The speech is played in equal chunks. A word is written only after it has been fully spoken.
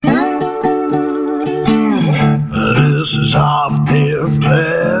This is Half Deaf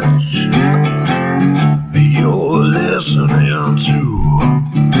Pledge. You're listening to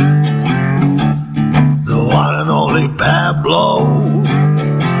the one and only Pablo,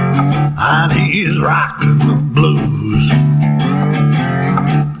 and he's rocking the blues.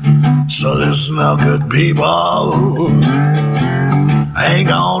 So listen up, good people, I ain't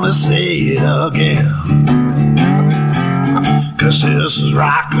gonna say it again, 'cause this is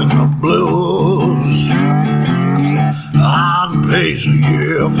rocking the blues on Paisley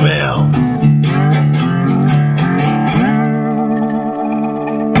FM.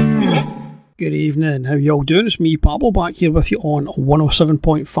 Good evening, how y'all doing? It's me, Pablo, back here with you on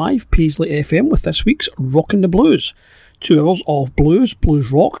 107.5 Paisley FM with this week's Rockin' the Blues. 2 hours of blues,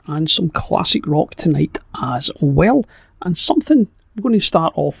 blues rock, and some classic rock tonight as well. And something we're going to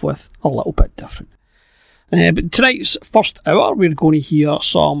start off with a little bit different. But tonight's first hour, we're going to hear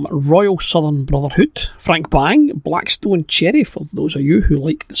some Royal Southern Brotherhood, Frank Bang, Blackstone Cherry, for those of you who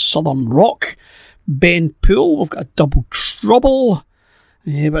like the Southern rock, Ben Poole, we've got a Double Trouble.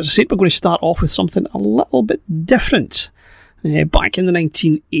 But as I said, we're going to start off with something a little bit different. Back in the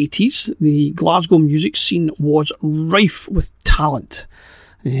 1980s, the Glasgow music scene was rife with talent.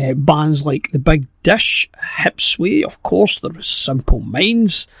 Bands like The Big Dish, Hipsway, of course, there was Simple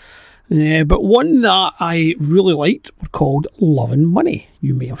Minds. But one that I really liked were called Lovin' Money.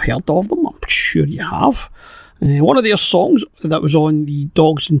 You may have heard of them, I'm sure you have. One of their songs that was on the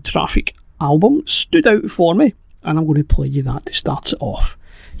Dogs in Traffic album stood out for me, and I'm going to play you that to start it off.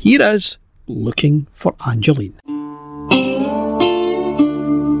 Here is Looking for Angeline.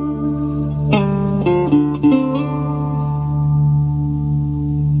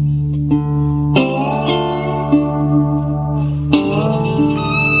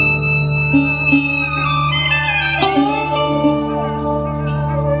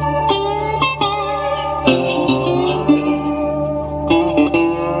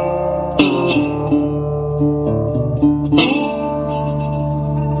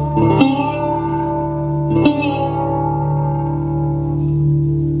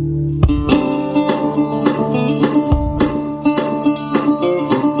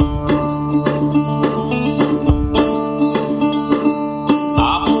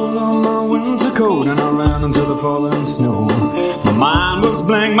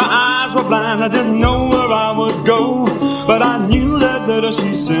 I didn't know where I would go, but I knew that letter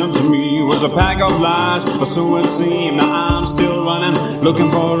she sent to me was a pack of lies, or so it seemed. Now I'm still running, looking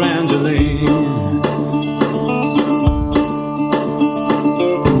for Angeline.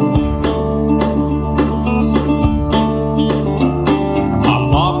 I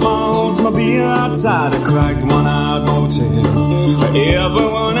parked my Oldsmobile outside a cracked one-eyed motel.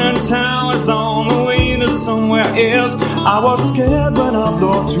 Everyone in town is on the way to somewhere else. I was scared when I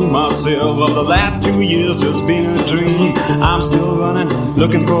thought to myself, well, the last 2 years has been a dream. I'm still running,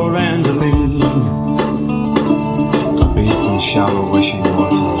 looking for Angeline. Deep and shallow wishing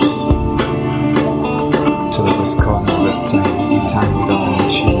waters, till it was caught in a riptide, tangled up in the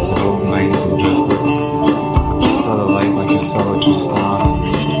chains of old minds and driftwood. I saw the light like a solitary star on the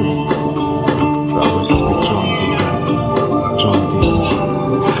east foot, but I wished to be drawn deeper, drawn deeper.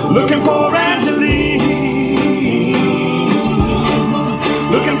 Looking for Angeline.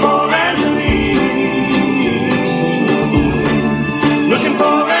 Looking for Angeline. Looking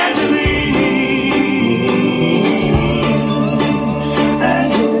for Angeline.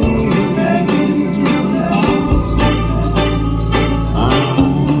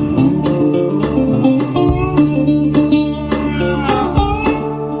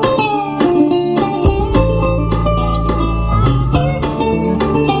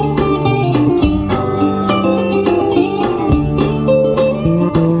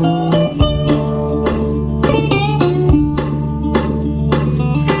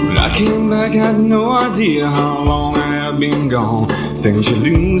 I had no idea how long I had been gone. Things you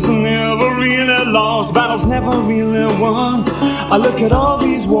lose are never really lost, battles never really won. I look at all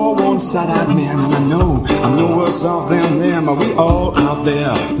these war-worn sad-eyed men, and I know I'm no worse off than them. Are we all out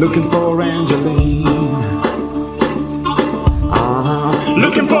there looking for Angeline?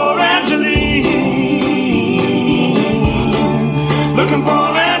 Looking for Angeline. Looking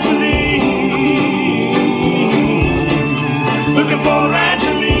for Angeline. Looking for Angeline.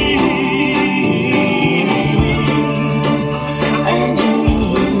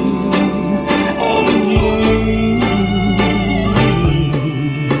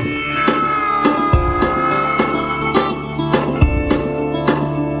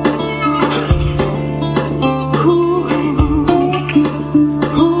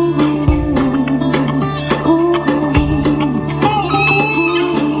 Ooh.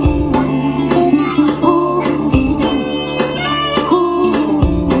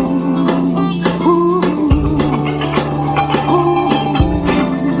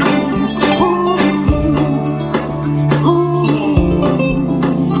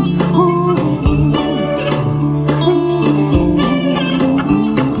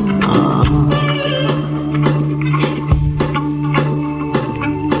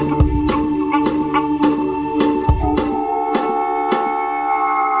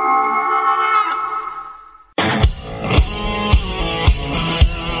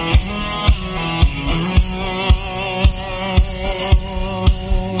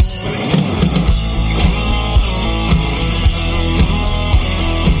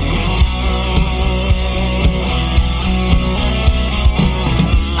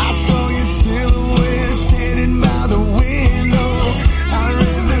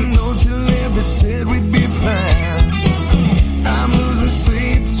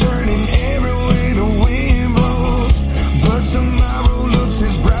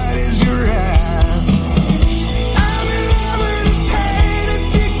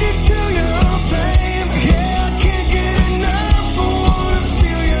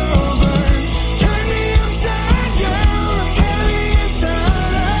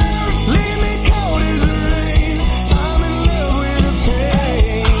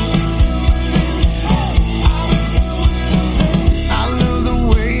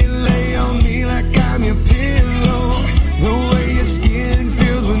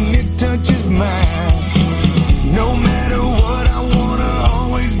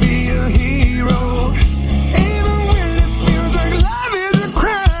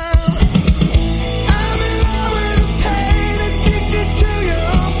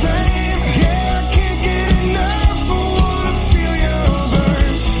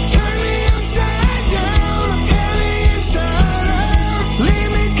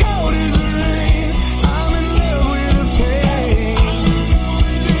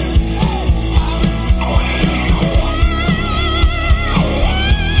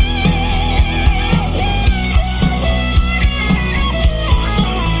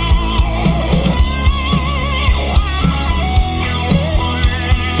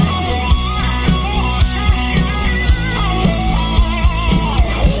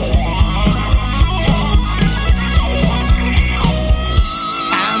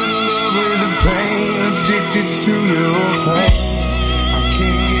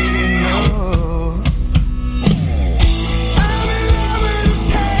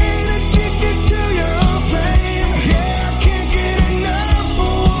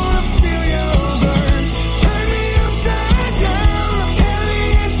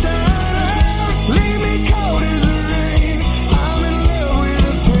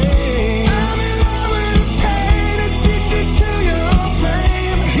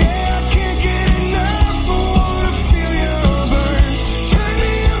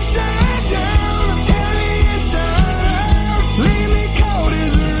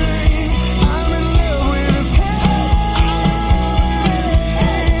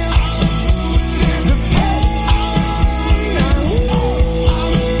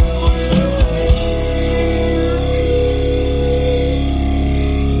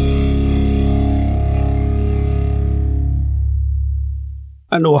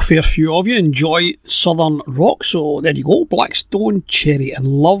 I know a fair few of you enjoy Southern rock, so there you go. Blackstone Cherry and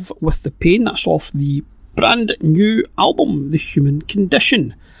Love with the Pain. That's off the brand new album, The Human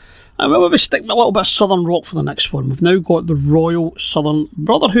Condition. And we'll stick with a little bit of Southern rock for the next one. We've now got the Royal Southern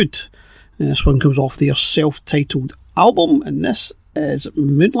Brotherhood. This one comes off their self-titled album, and this is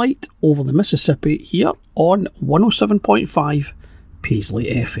Moonlight Over the Mississippi here on 107.5 Paisley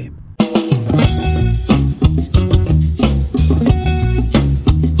FM.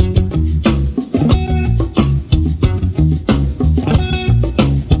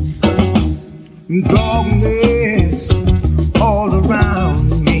 Darkness all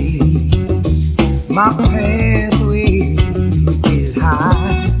around me, my pathway is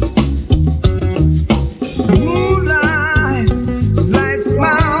high. Moonlight lights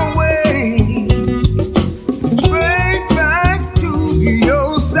my way, straight back to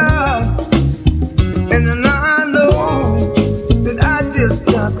your side. And then I know that I just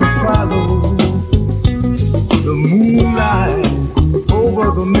got to follow the moonlight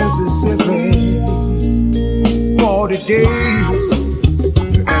over the Mississippi. 40 days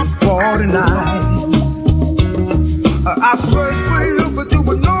and 40 nights. I searched for you, but you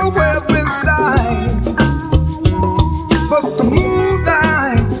were nowhere inside. But the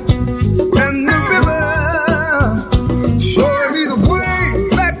moonlight and the river showed me the way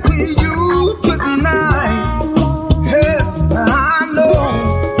back to you tonight. Yes, I know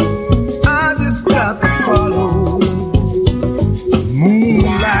I just got to follow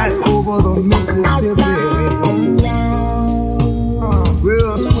moonlight over the Mississippi.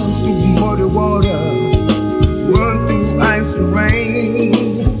 We'll swim through muddy water, run through ice and rain.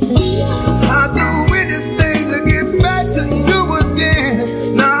 I'll do anything to get back to you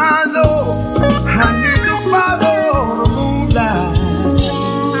again. Now I know I need to follow the moonlight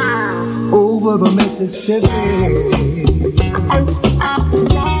over the Mississippi.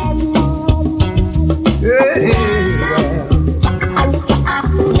 Yeah.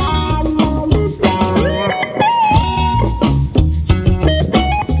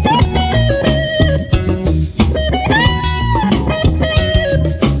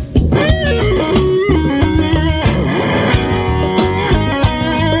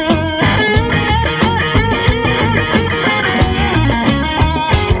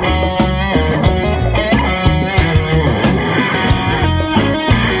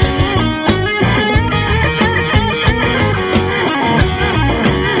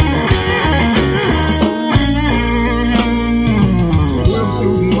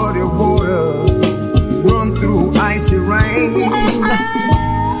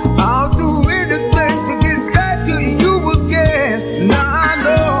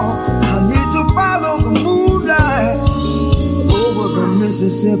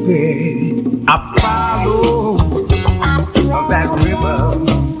 Mississippi, I follow that river,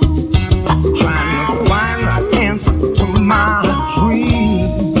 trying to find the answer to my dreams.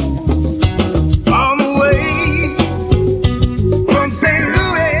 On the way from St.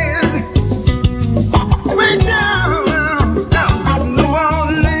 Louis, way down to New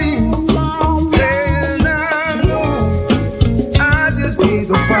Orleans, and I know I just need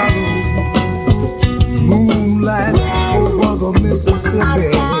to follow moonlight over the Mississippi.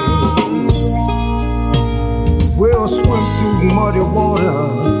 We'll swim through muddy water,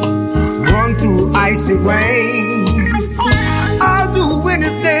 run through icy rain. I'll do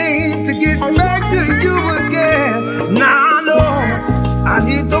anything to get back to you again. Now I know I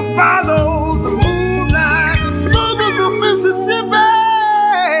need to follow the moonlight over the Mississippi.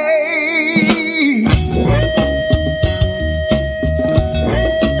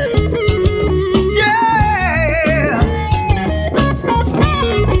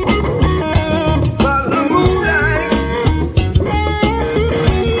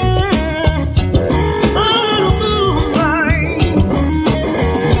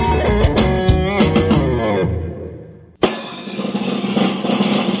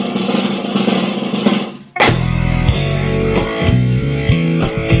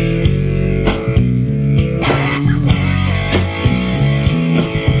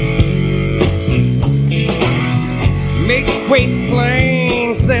 Great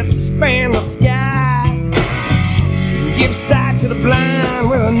plains that span the sky, give sight to the blind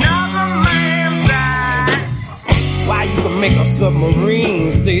where another man died. Why you can make a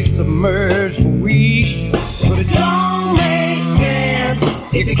submarine stay submerged for weeks, but it don't make sense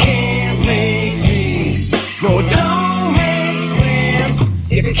if you can't make peace. No, it don't make sense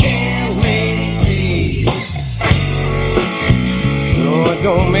if you can't make peace. No, it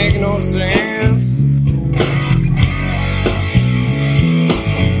don't make no sense.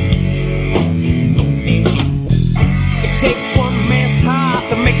 Take one man's heart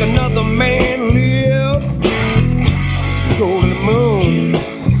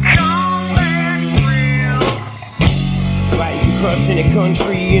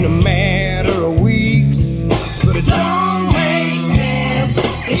be in a matter of weeks. But it don't make sense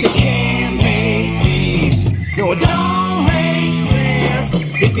if you can't make peace. No, it don't make sense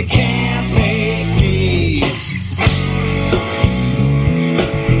if you can't make peace.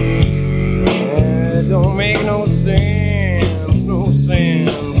 It don't make no sense, no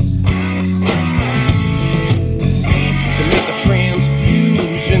sense. To make a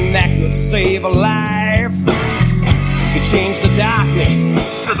transfusion that could save a life, could change the darkness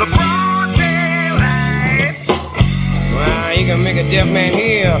to the broad daylight. Well, you can make a deaf man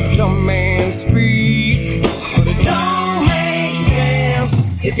hear, a dumb man speak. But it don't make sense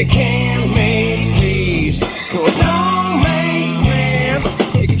if you can't make peace. No, it don't make sense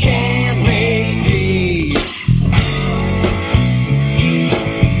if you can't make peace.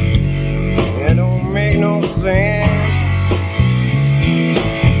 It don't make no sense.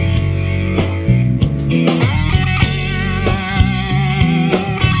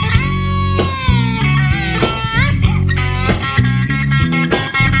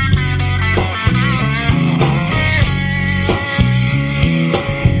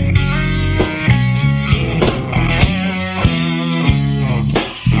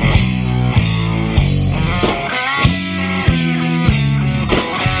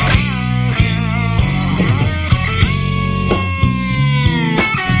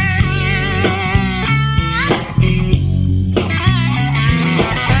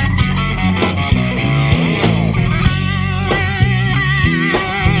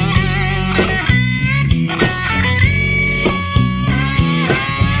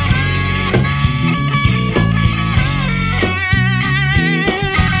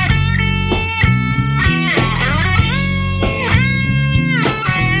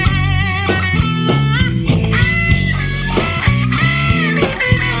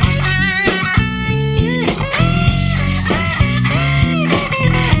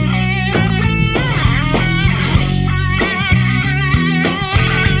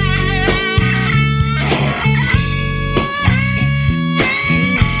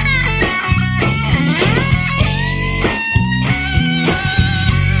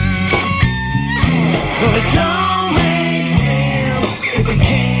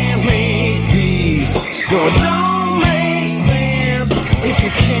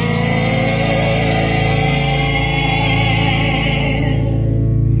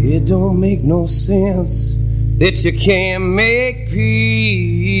 It don't make no sense that you can't make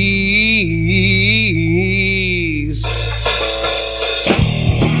peace.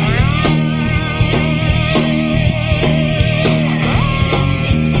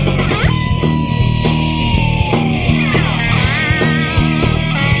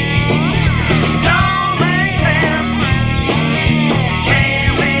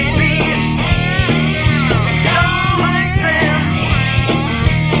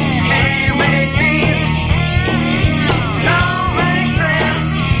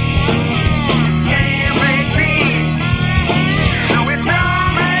 Can't make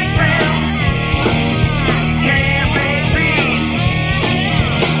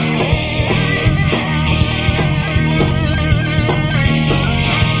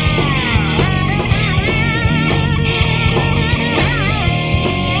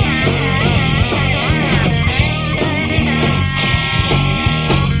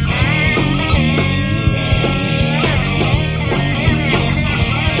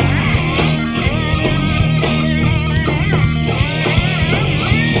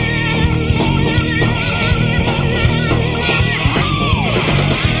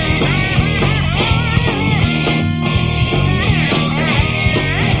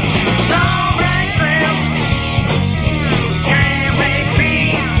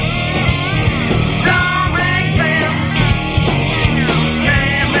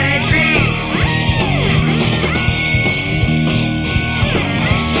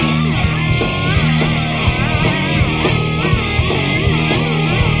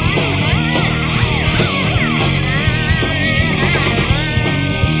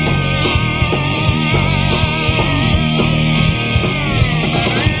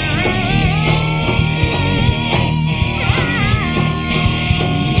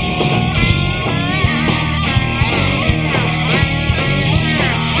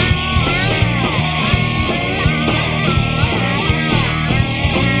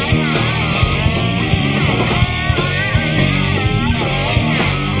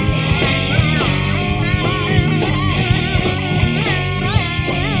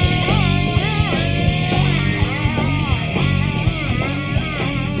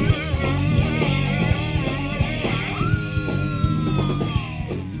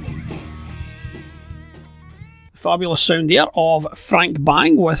Fabulous sound there of Frank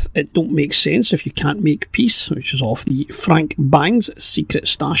Bang with It Don't Make Sense If You Can't Make Peace, which is off the Frank Bang's Secret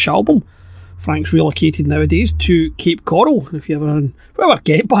Stash album. Frank's relocated nowadays to Cape Coral. If you ever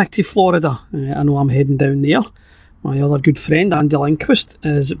get back to Florida, I know I'm heading down there. My other good friend Andy Lindquist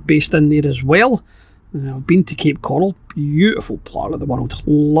is based in there as well. I've been to Cape Coral, beautiful part of the world,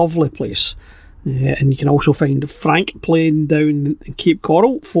 lovely place. And you can also find Frank playing down in Cape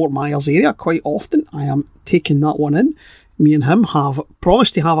Coral, Fort Myers area quite often. I am taking that one in. Me and him have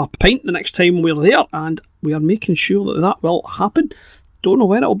promised to have a pint the next time we're there, and we are making sure that will happen. Don't know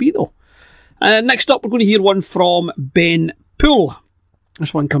when it'll be though. Next up, we're going to hear one from Ben Poole.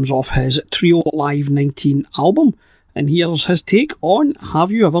 This one comes off his Trio Live 19 album, and here's his take on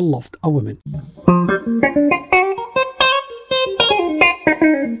Have You Ever Loved a Woman?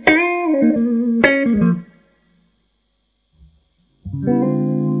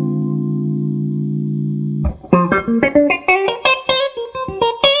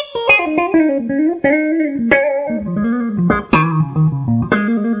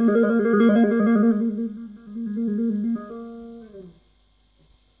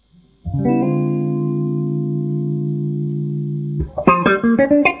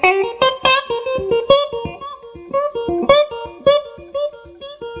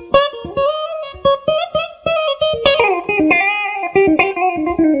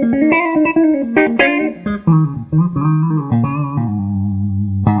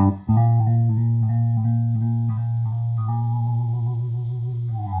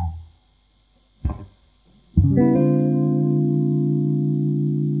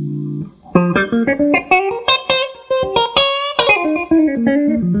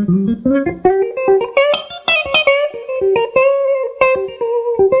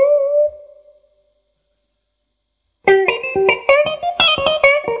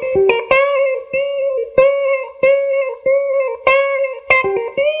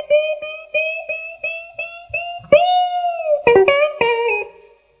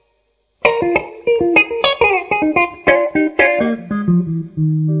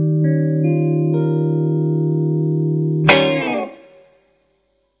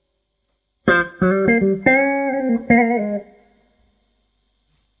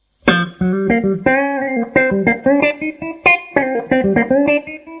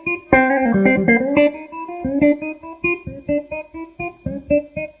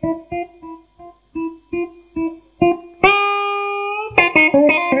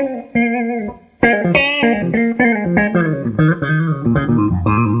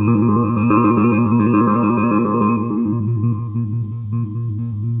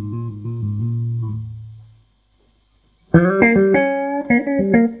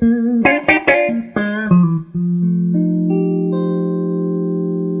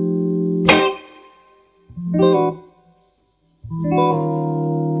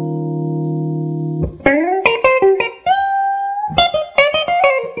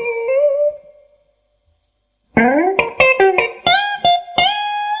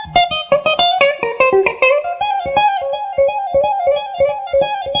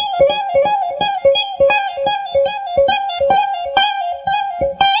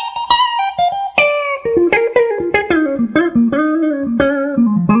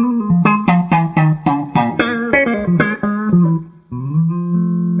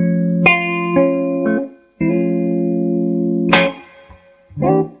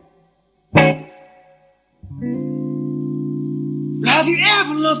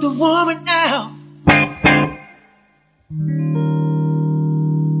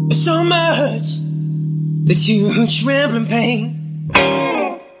 Trembling pain.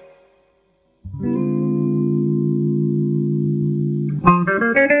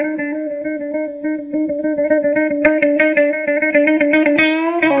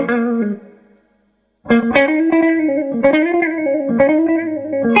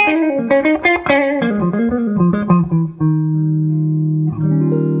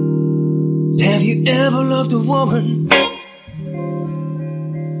 Have you ever loved a woman?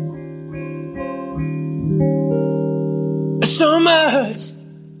 So much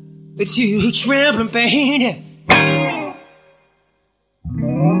that you tremble in pain.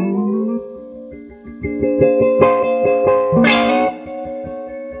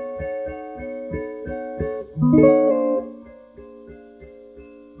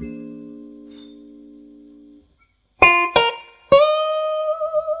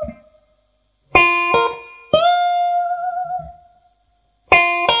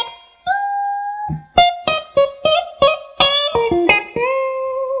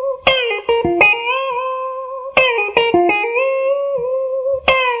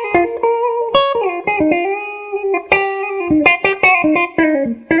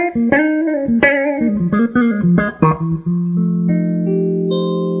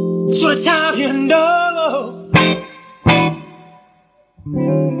 So the time you know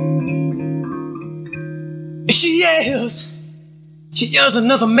she yells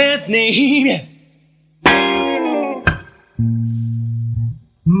another man's name.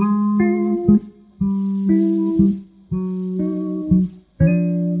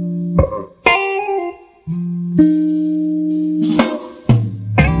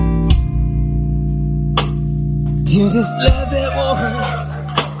 You just love that woman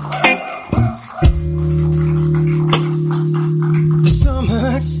so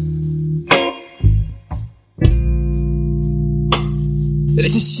much that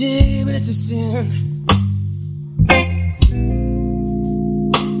it's a shame and it's a sin.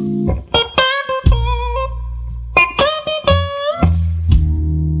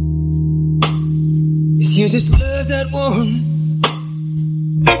 Yes, you just love that woman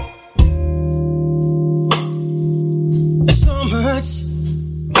so much.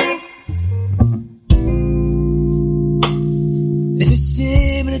 It's a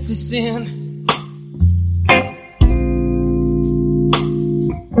shame and it's a sin.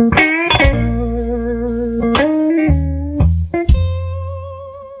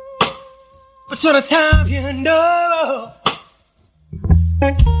 But so the time you know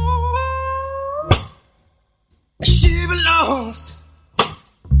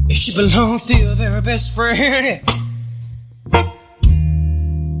she belongs to your very best friend.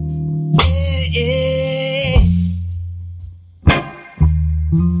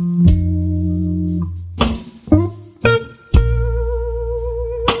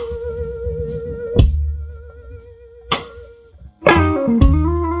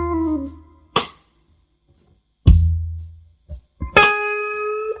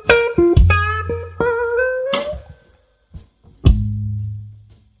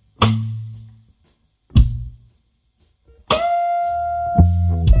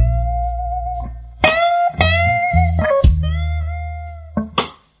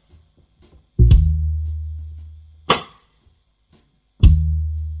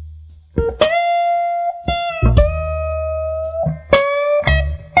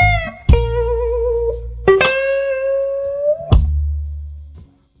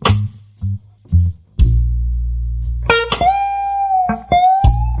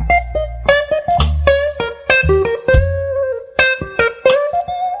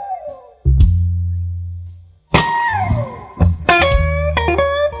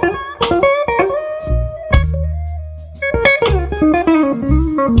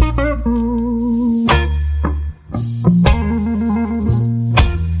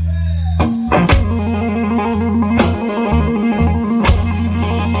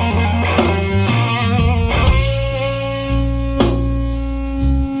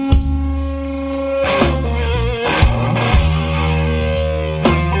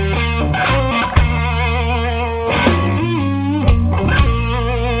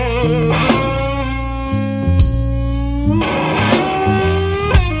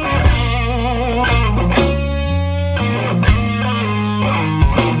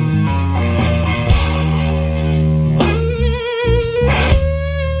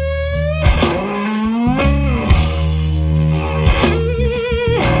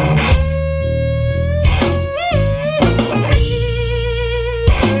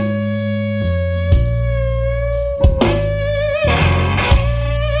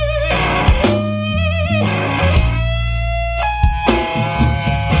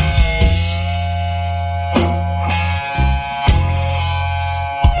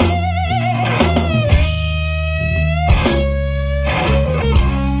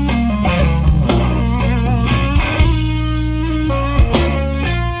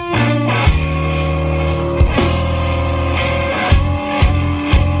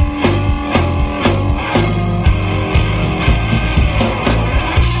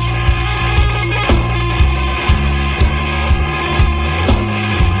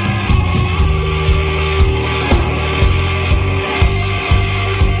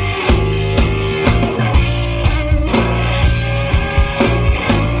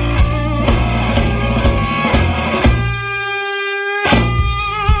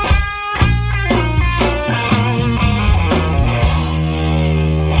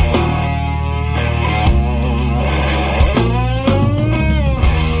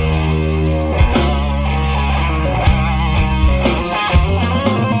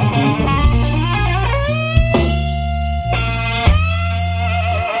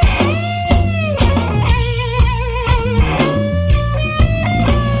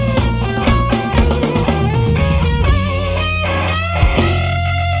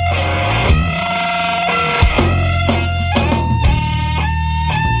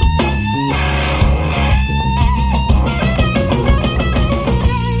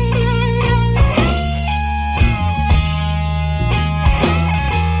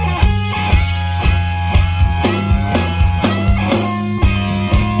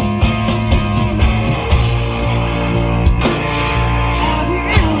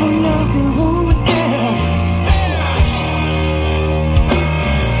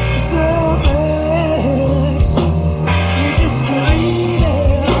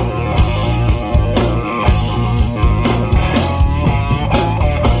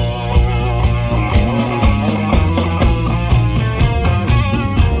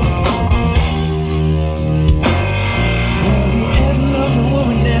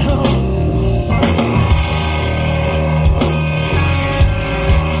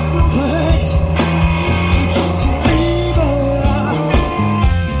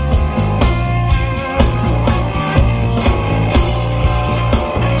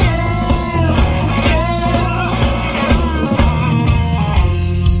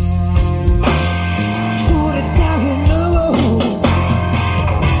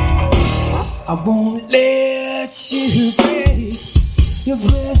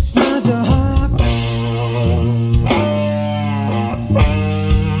 spread your heart.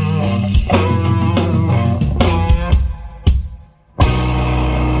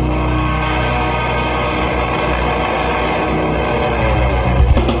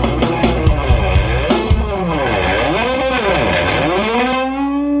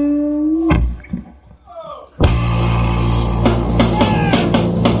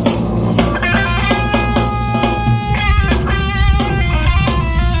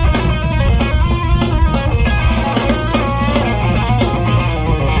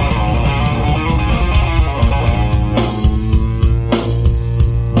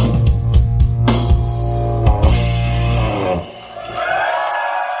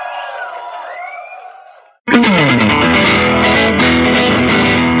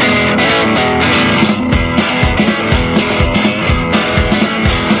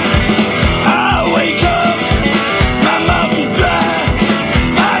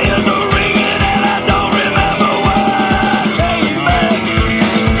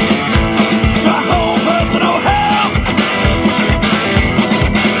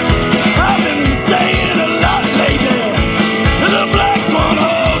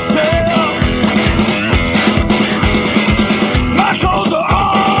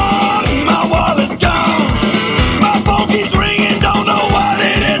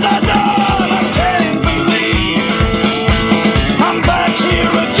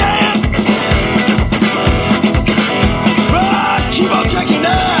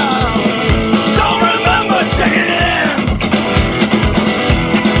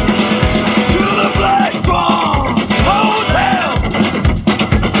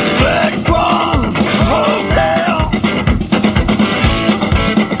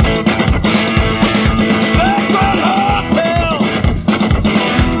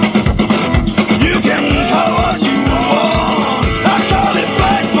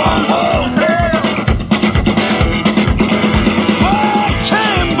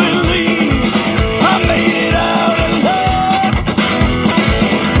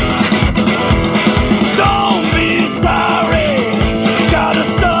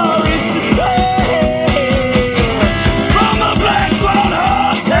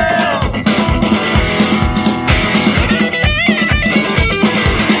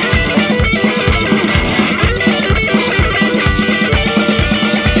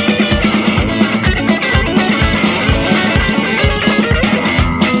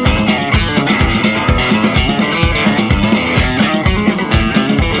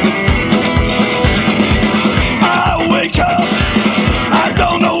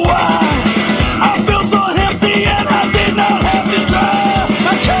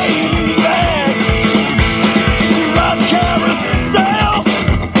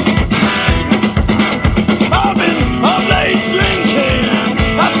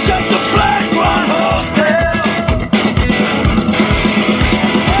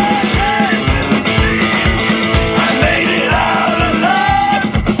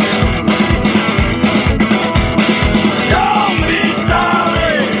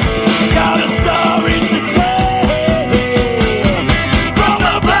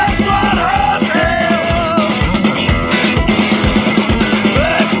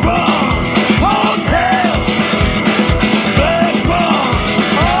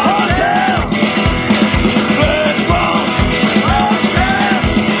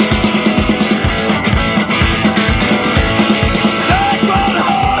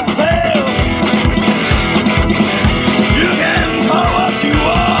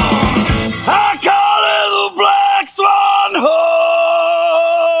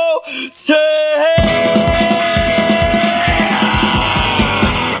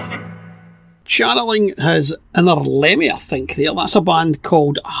 Channeling his inner Lemmy, I think, there. That's a band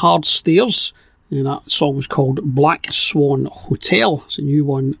called Hard Stairs, and that song was called Black Swan Hotel. It's a new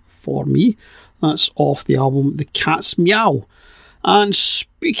one for me. That's off the album The Cat's Meow. And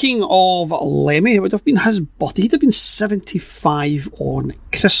speaking of Lemmy, it would have been his birthday. He'd have been 75 on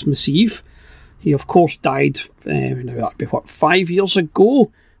Christmas Eve. He, of course, died, now that'd be, 5 years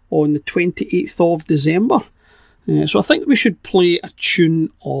ago, on the 28th of December. So I think we should play a tune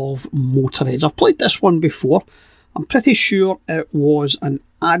of Motorhead's. I've played this one before. I'm pretty sure it was an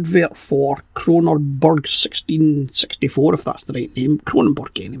advert for Kronenbourg 1664, if that's the right name.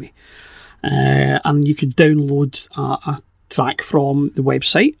 Kronenbourg, anyway. And you could download a track from the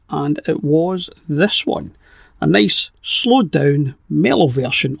website, and it was this one. A nice, slowed down, mellow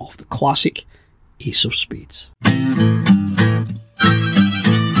version of the classic Ace of Spades.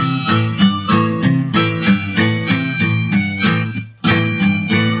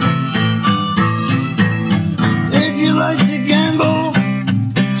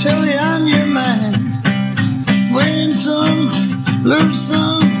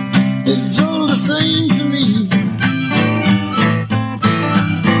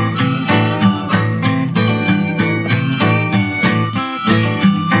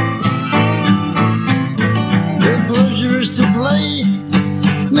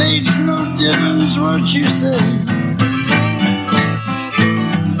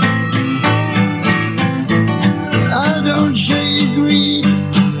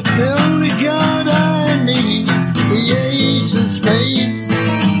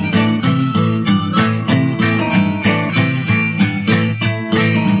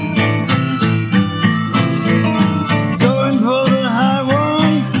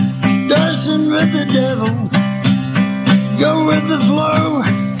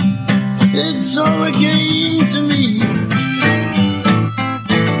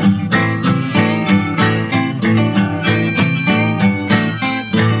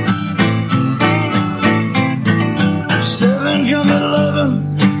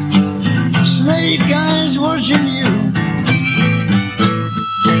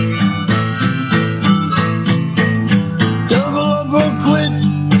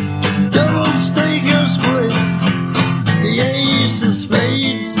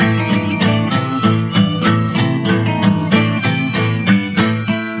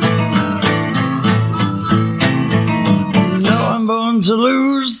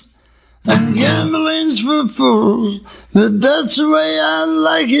 blues, and gambling's for fools. But that's the way I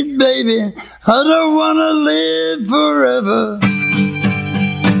like it, baby. I don't wanna live forever.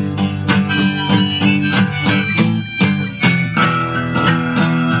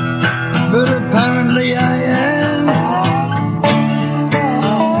 But apparently I am.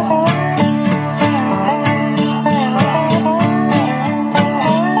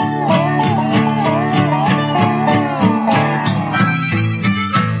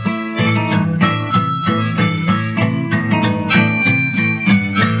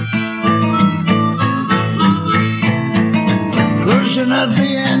 Pushing at the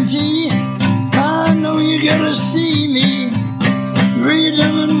ante, I know you gotta see me. Read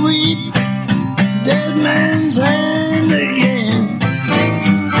them and weep, dead man's hand again.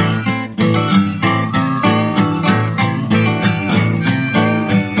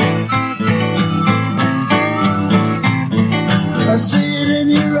 I see it in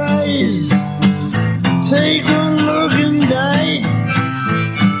your eyes. Take one look and die.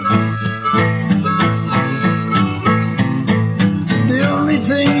 The only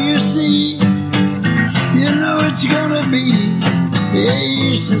thing you see, you know it's gonna be the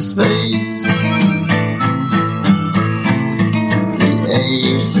ace of spades. The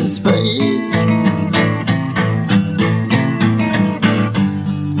ace of spades.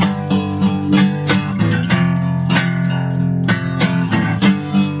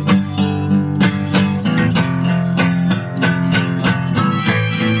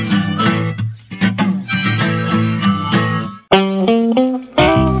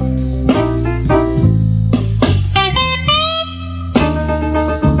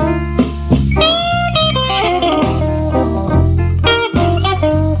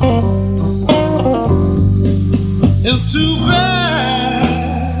 It's too bad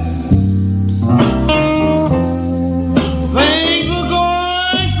things are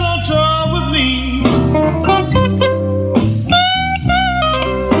going so tough with me.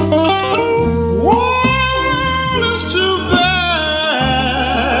 Well, it's too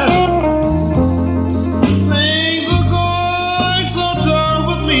bad things are going so tough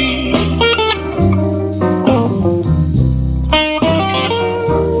with me.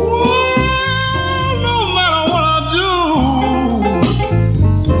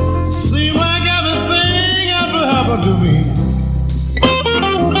 To me,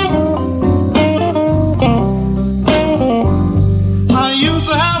 I used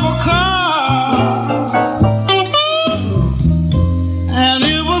to have a car, and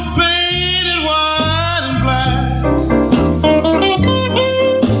it was painted white and black.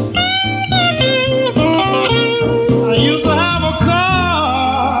 I used to have a car,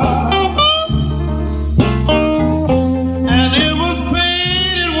 and it was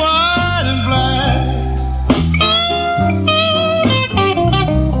painted white and black.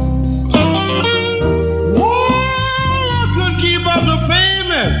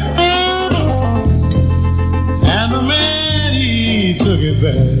 And the man, he took it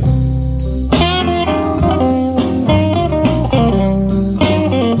back.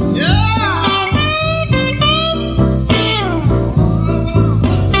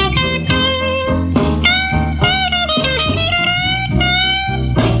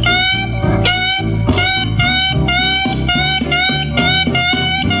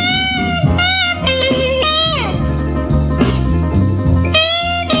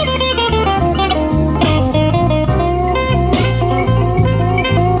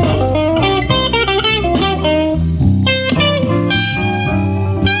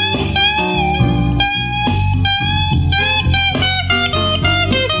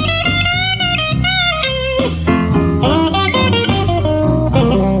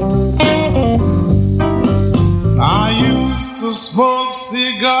 Smoke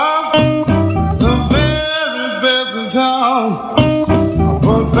cigars, the very best in town.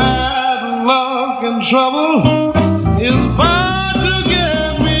 But bad luck and trouble is bound to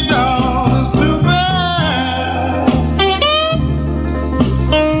get me down. It's too bad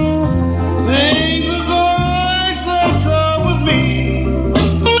things are going so tough with me.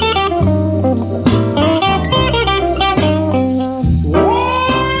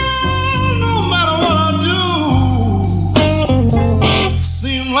 No matter what I do,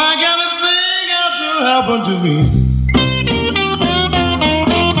 seem like everything had to happen to me.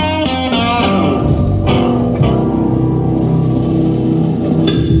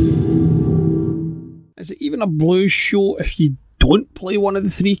 Is it even a blues show if you don't play one of the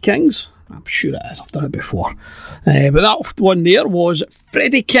Three Kings? I'm sure it is, I've done it before. But that one there was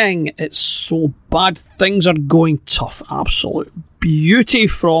Freddie King. It's So Bad Things Are Going Tough. Absolute beauty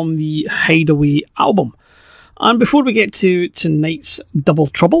from the Hideaway album. And before we get to tonight's Double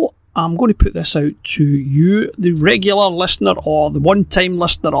Trouble, I'm going to put this out to you, the regular listener or the one-time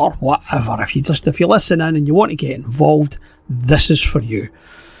listener or whatever. If you listen in and you want to get involved, this is for you.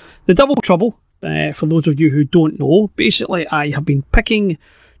 The Double Trouble, for those of you who don't know, basically I have been picking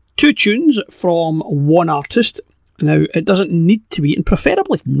 2 tunes from one artist. Now, it doesn't need to be, and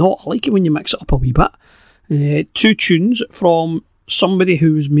preferably not, I like it when you mix it up a wee bit. 2 tunes from somebody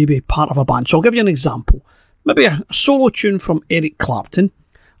who's maybe part of a band. So I'll give you an example. Maybe a solo tune from Eric Clapton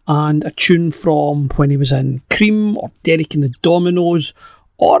and a tune from when he was in Cream or Derek and the Dominos,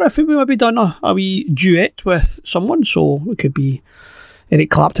 or if we maybe done a wee duet with someone, so it could be Eric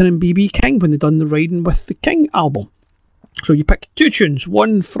Clapton and B.B. King when they done the Riding with the King album. So you pick 2 tunes,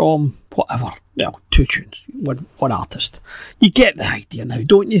 one from whatever, 2 tunes, one artist. You get the idea now,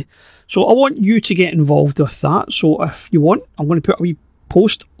 don't you? So I want you to get involved with that. So if you want, I'm going to put a wee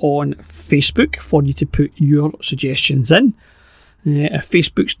post on Facebook for you to put your suggestions in. If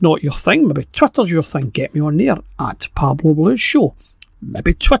Facebook's not your thing, maybe Twitter's your thing, get me on there at Pablo Blues Show.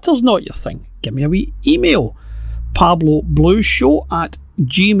 Maybe Twitter's not your thing, give me a wee email,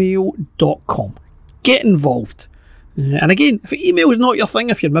 pablobluesshow@gmail.com. Get involved. And again, if email's not your thing,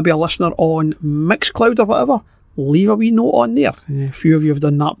 if you're maybe a listener on Mixcloud or whatever, leave a wee note on there. A few of you have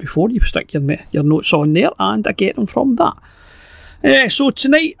done that before. You stick your notes on there and I get them from that. So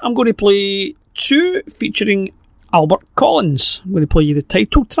tonight I'm going to play 2 featuring Albert Collins. I'm going to play you the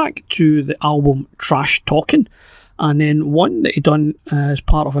title track to the album Trash Talking, and then one that he done as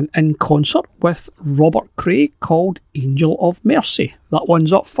part of an in concert with Robert Cray called Angel of Mercy. That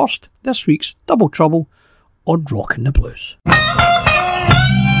one's up first. This week's Double Trouble on Rockin' the Blues.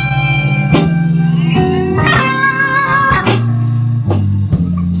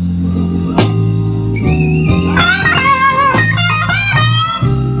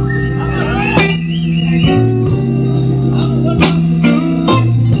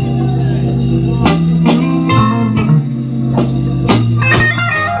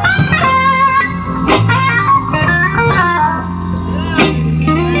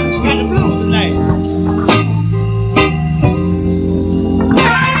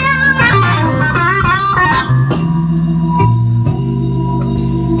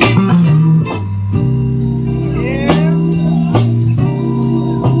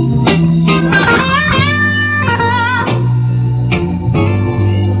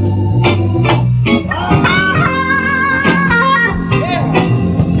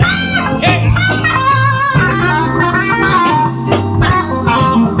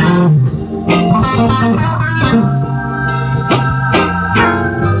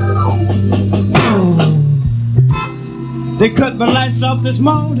 They cut my lights off this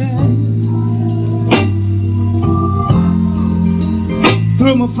morning,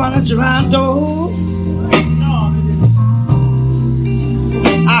 threw my furniture outdoors.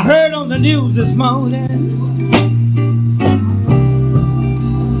 I heard on the news this morning,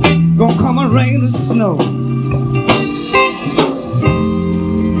 gonna come a rain or snow.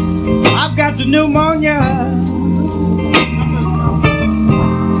 I've got the pneumonia,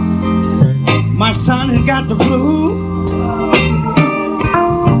 my son has got the flu.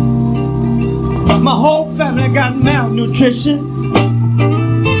 My whole family got malnutrition.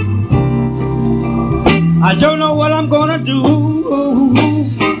 I don't know what I'm gonna do.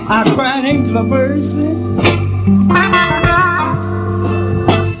 I cried angel of mercy.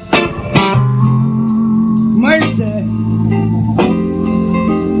 Mercy,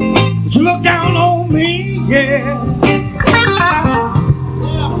 would you look down on me? Yeah.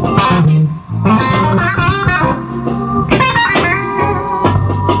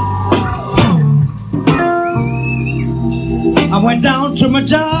 I went down to my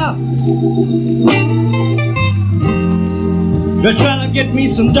job, they're trying to get me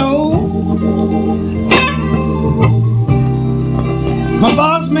some dough. My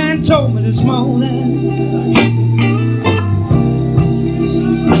boss man told me this morning,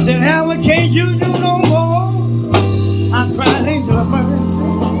 he said, Howard, can't you do no more? I cried angel of mercy.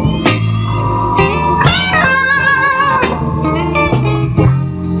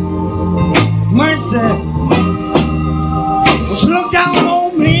 Mercy, look down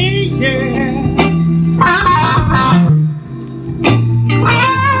on me, yeah.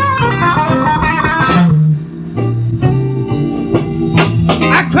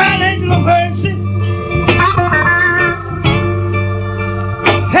 I cried angel of mercy.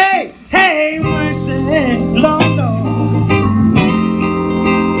 Hey, hey, mercy, Lord, Lord.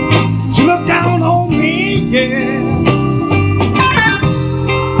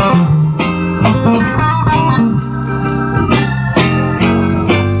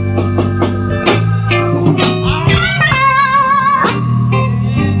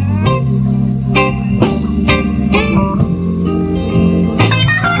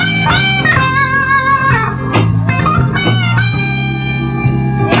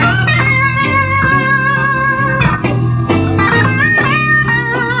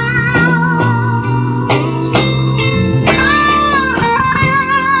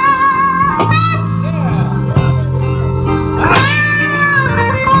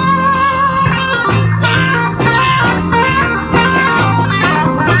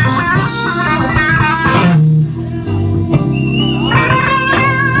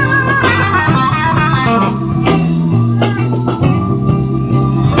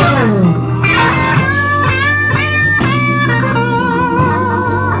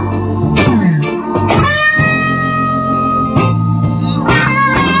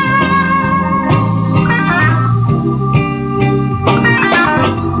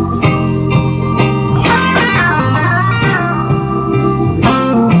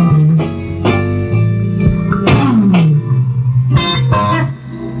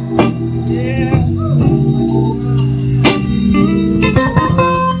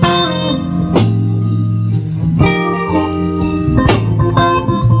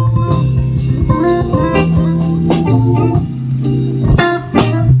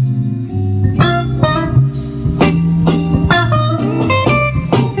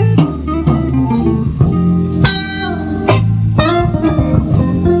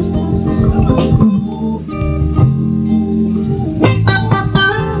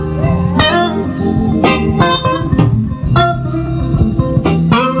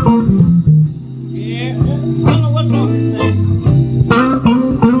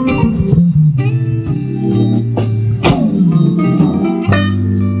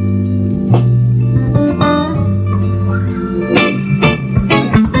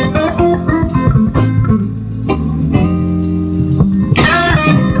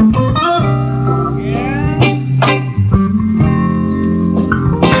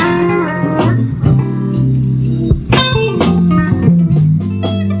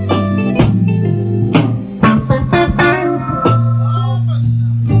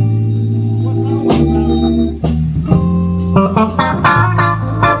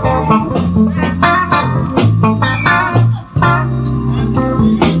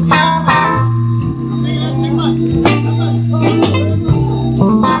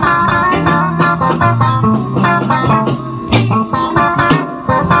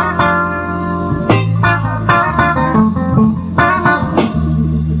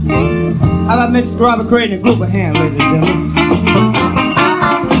 Mr. Robert Creighton, a group of hands, ladies and gentlemen.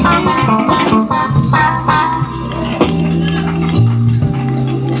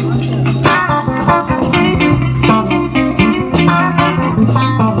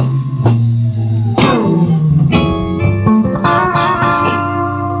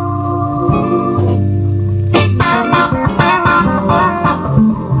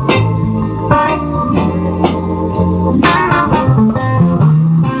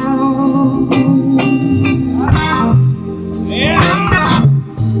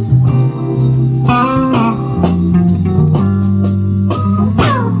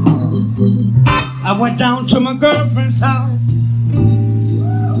 Down to my girlfriend's house.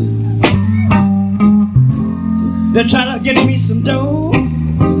 They try to get me some dough.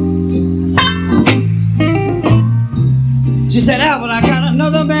 She said, Albert, I got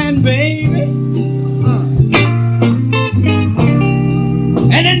another man, baby.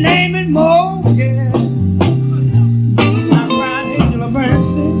 And they name it Mo, yeah. I cried, angel of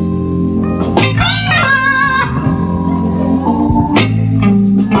mercy.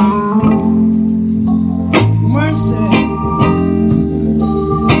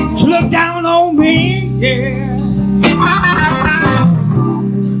 To look down on me, yeah.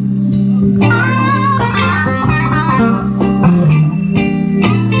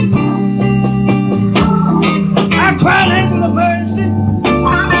 I cried angel of mercy.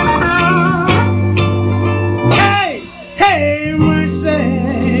 Hey, hey, mercy,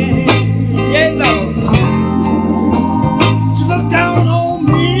 yeah, Lord. To look down on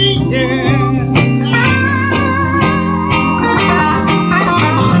me, yeah.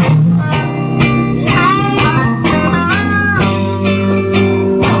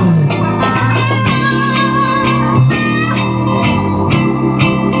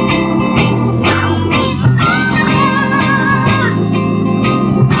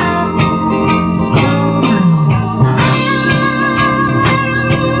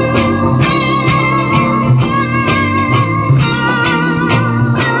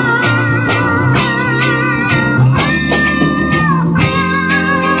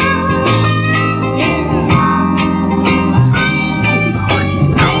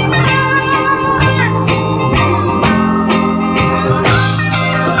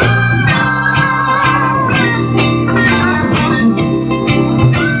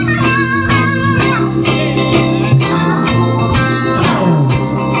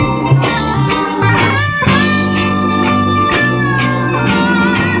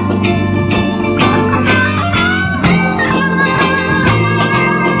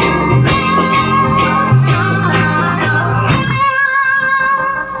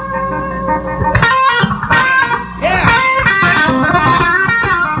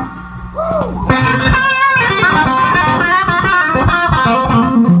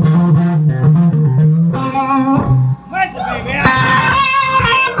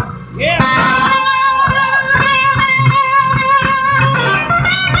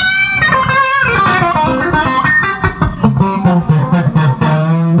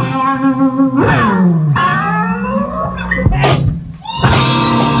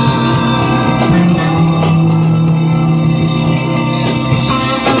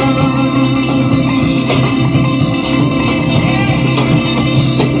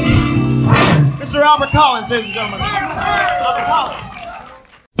 Albert Collins, ladies and gentlemen. Albert Collins.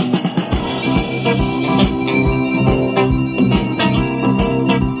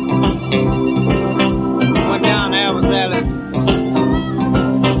 I went down to Albert's Alley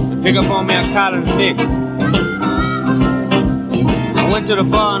to pick up on me a Collins dick. I went to the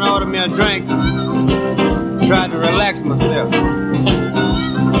bar and ordered me a drink. Tried to relax myself.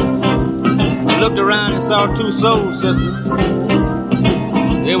 I looked around and saw two soul sisters.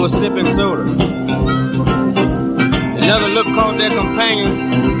 They were sipping soda. Another look caught their companions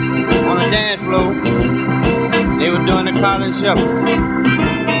on the dance floor. They were doing the Collins shuffle.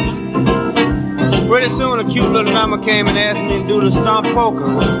 Pretty soon a cute little mama came and asked me to do the stomp polka.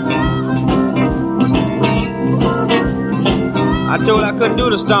 I told her I couldn't do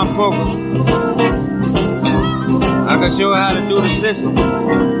the stomp polka. I could show her how to do the sissy.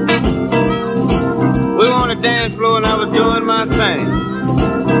 We were on the dance floor and I was doing my thing.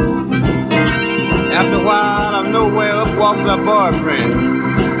 After a while, out of nowhere, up walks her boyfriend.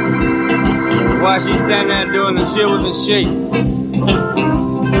 While she standing there doing the shivers and shake.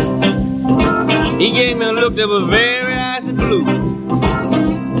 He gave me a look that was very icy blue.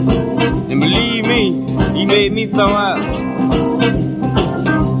 And believe me, he made me throw out.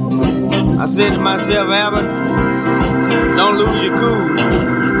 I said to myself, Albert, don't lose your cool.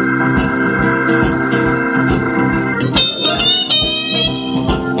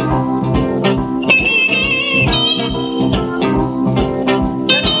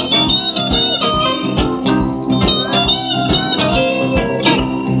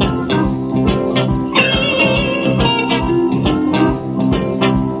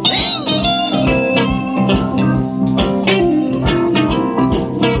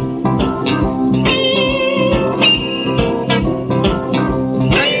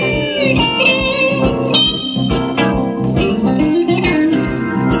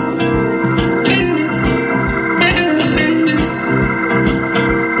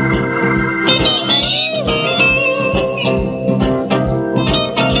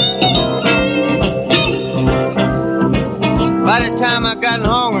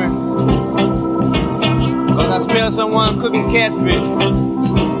 Someone cooking catfish.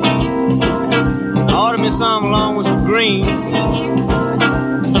 I ordered me some along with some greens.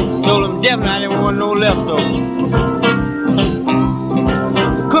 Told him definitely I didn't want no leftovers.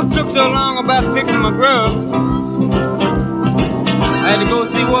 The cook took so long about fixing my grub, I had to go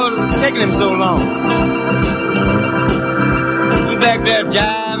see what was taking him so long. He back there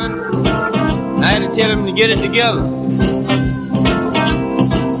jiving. I had to tell him to get it together.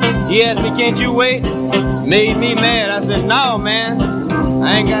 He asked me, can't you wait? Made me mad. I said, no, man,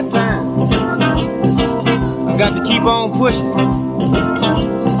 I ain't got time. I got to keep on pushing.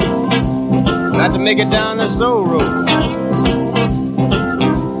 Got to make it down the soul road.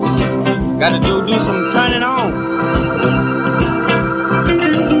 Got to do some turning on.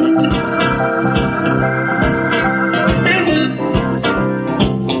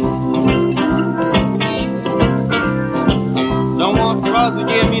 Don't want Cross to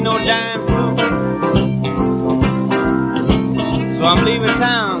give me no dime fruit. So I'm leaving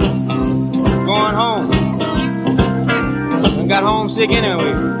town, going home. I got homesick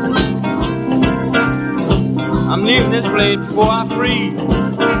anyway. I'm leaving this place before I freeze.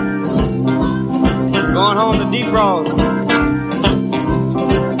 Going home to defrost.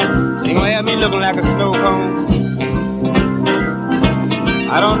 Ain't gonna have me looking like a snow cone.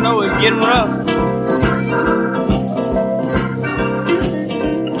 I don't know, it's getting rough.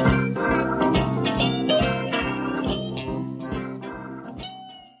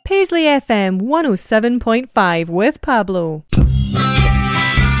 Paisley FM 107.5 with Pablo.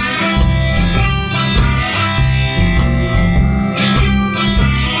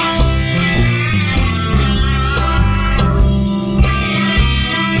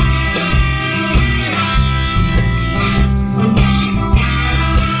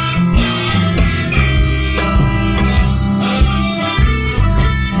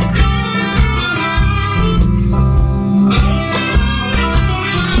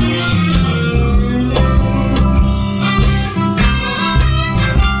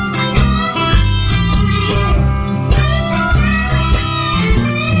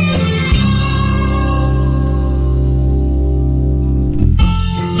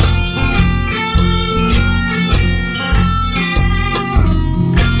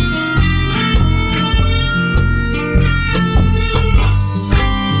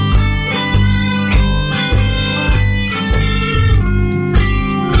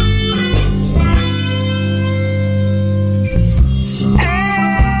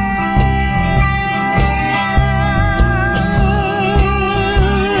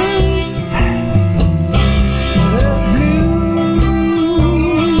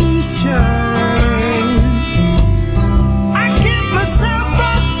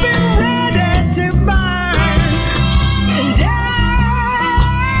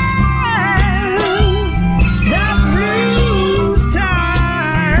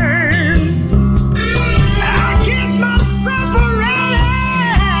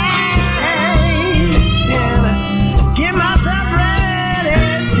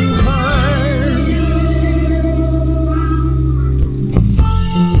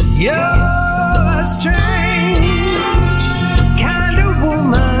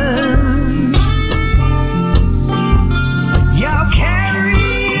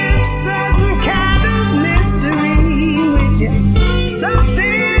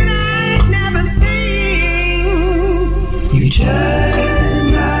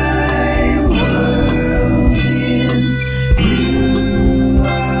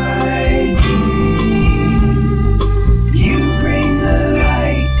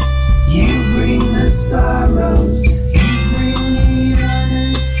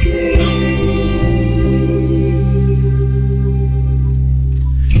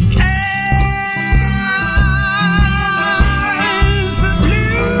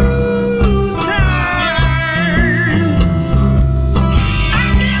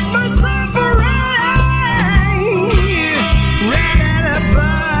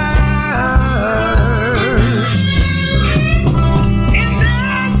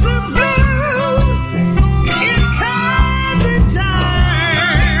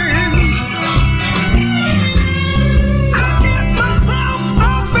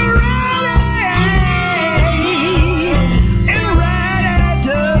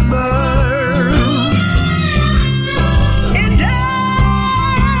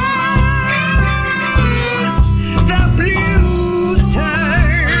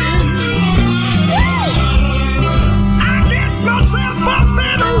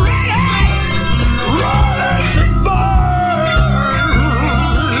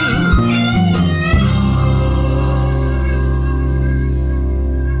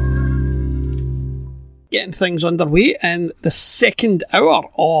 things underway in the second hour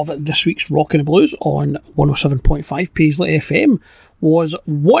of this week's Rockin' the Blues on 107.5 Paisley FM was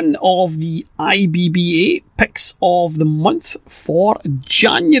one of the IBBA picks of the month for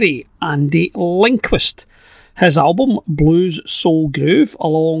January, Andy Lindquist. His album Blues Soul Groove,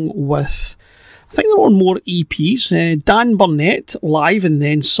 along with, I think there were more EPs, Dan Burnett, Live and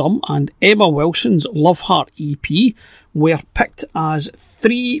Then Some, and Emma Wilson's Love Heart EP, were picked as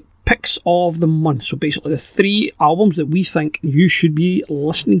 3 picks of the month. So basically the 3 albums that we think you should be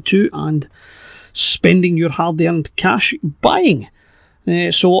listening to and spending your hard-earned cash buying.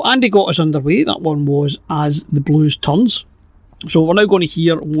 So Andy got us underway. That one was As the Blues Turns. So we're now going to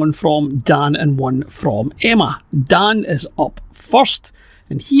hear one from Dan and one from Emma. Dan is up first,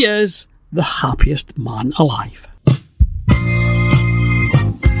 and he is the happiest man alive.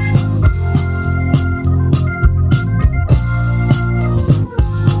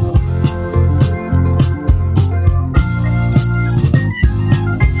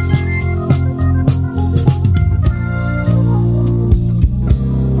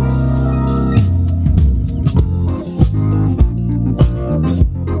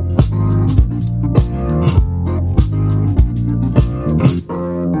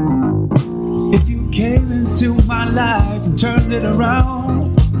 Turned it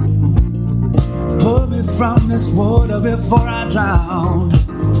around, pull me from this water before I drown.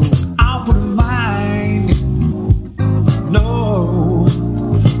 I wouldn't mind, no,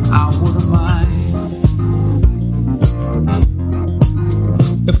 I wouldn't mind.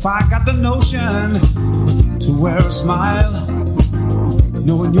 If I got the notion to wear a smile,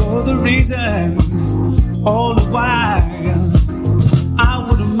 knowing you're the reason all the while, I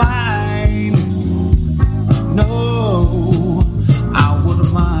wouldn't mind, no, I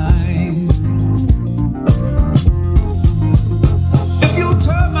wouldn't mind. If you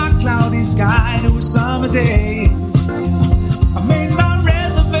turn my cloudy sky to a summer day, I made my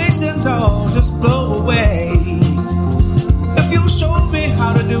reservations all just blow away. If you showed me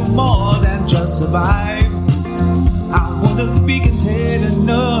how to do more than just survive, I wouldn't be content and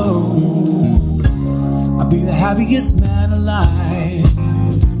know I'd be the happiest man alive.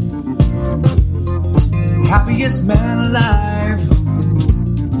 Happiest man alive.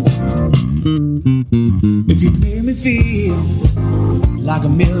 If you made me feel like a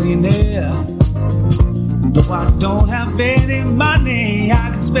millionaire, though I don't have any money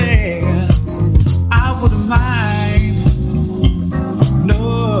I can spare, I wouldn't mind,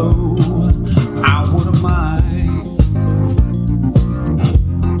 no, I wouldn't mind.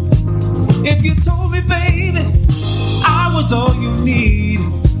 If you told me, baby, I was all you need,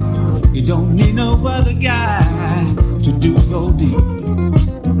 you don't need no other guy to do your deed,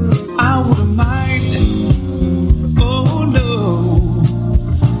 I wouldn't mind, oh no,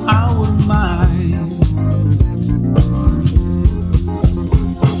 I wouldn't mind.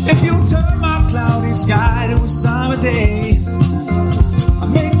 If you turn my cloudy sky to a summer day, I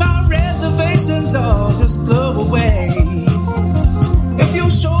make my reservations all just blow away. If you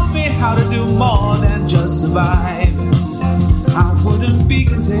showed me how to do more than just survive, I wouldn't be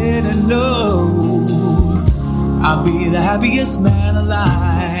content and know I'll be the happiest man alive.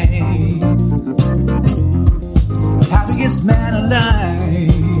 Happiest man alive.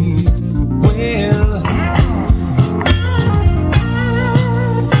 Well,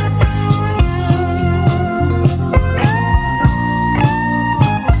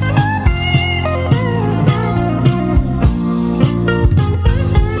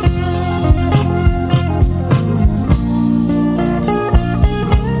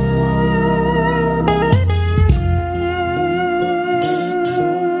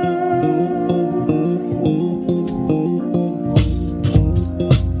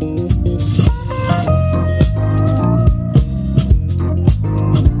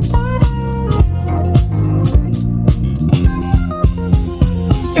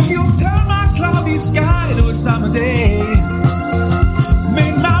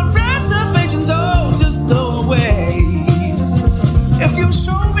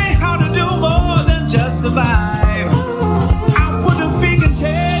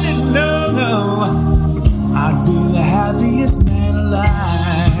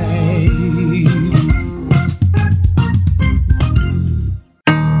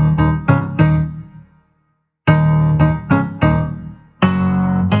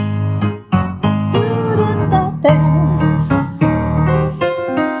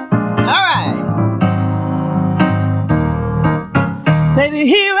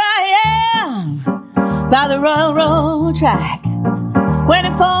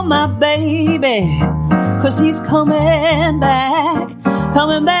 waiting for my baby, 'cause he's coming back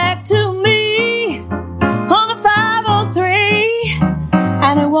to me.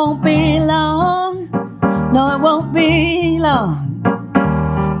 won't be long. No, it won't be long.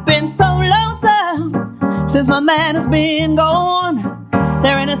 Been so lonesome since my man has been gone.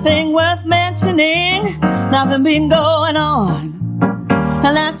 There ain't a thing worth mentioning, nothing been going on.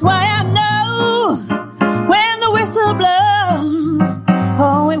 And that's why I know when the whistle blows,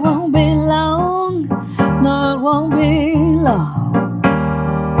 oh, it won't be long. No, it won't be long.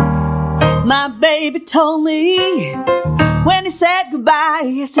 My baby told me when he said goodbye,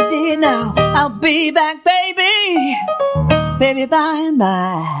 yes he did. Now I'll be back, baby, baby, by and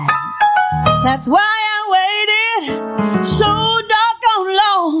by. That's why I waited so doggone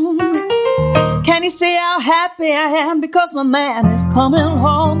long. Can you see how happy I am because my man is coming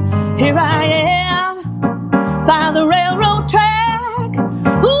home? Here I am by the railroad track,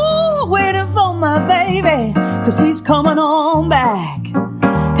 ooh, waiting for my baby, 'cause he's coming on back,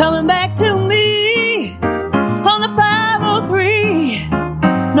 coming back to me on the 503.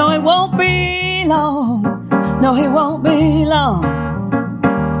 No, it won't be long. No, it won't be long.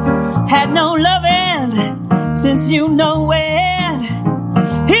 Had no loving since you know when.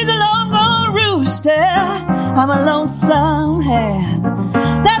 He's a long-gone rooster, I'm a lonesome hen.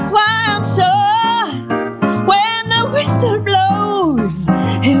 That's why I'm sure when the whistle blows,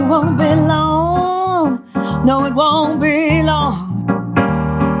 it won't be long. No, it won't be long.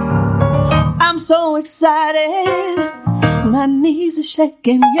 I'm so excited, my knees are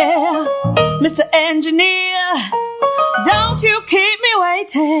shaking, yeah. Mr. Engineer, don't you keep me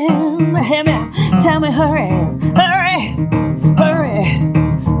waiting. Hear me, tell me hurry, hurry, hurry,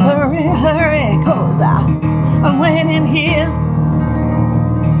 hurry, hurry, 'cause I'm waiting here.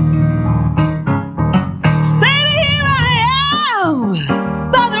 Baby, here I am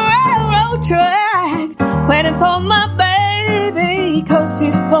by the railroad track, waiting for my baby, 'cause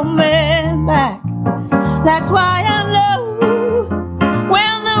he's coming back. That's why I know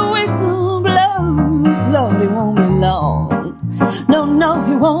when the whistle blows, Lord, it won't be long. No, no,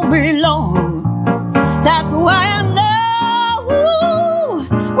 it won't be long. That's why I know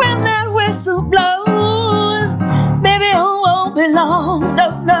when that whistle blows, baby, it won't be long. No,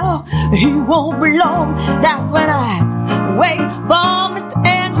 no, he won't be long. That's when I wait for Mr.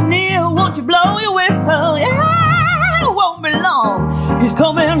 Engineer. Won't you blow your whistle? Yeah, it won't be long. He's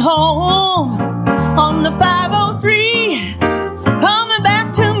coming home on the 503, coming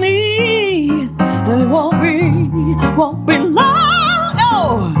back to me. It won't be long,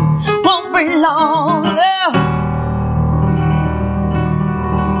 no, won't be long, yeah.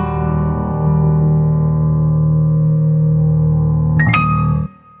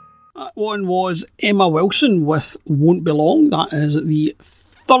 That one was Emma Wilson with Won't Be Long. That is the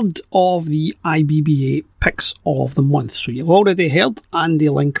third of the IBBA picks of the month. So you've already heard Andy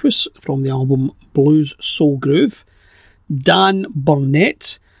Linquist from the album Blues Soul Groove, Dan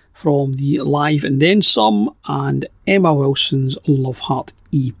Burnett from the Live and Then Some, and Emma Wilson's Love Heart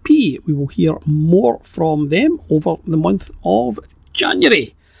EP. We will hear more from them over the month of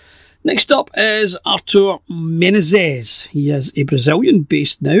January. Next up is Artur Menezes. He is a Brazilian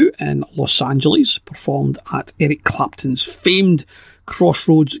based now in Los Angeles, performed at Eric Clapton's famed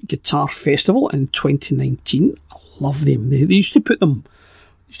Crossroads Guitar Festival in 2019. I love them. They used to put them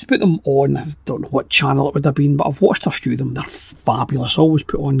on, I don't know what channel it would have been, but I've watched a few of them. They're fabulous. Always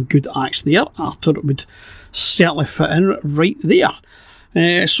put on good acts there. Artur would certainly fit in right there.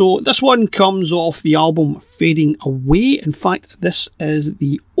 So this one comes off the album Fading Away. In fact, this is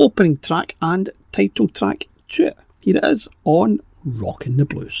the opening track and title track to it. Here it is on Rockin' the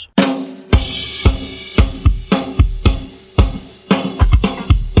Blues.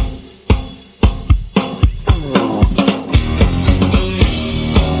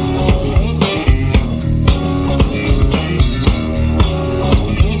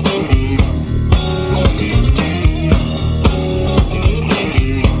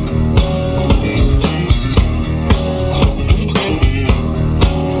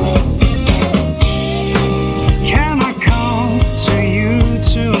 Can I come to you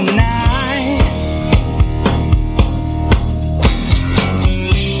tonight?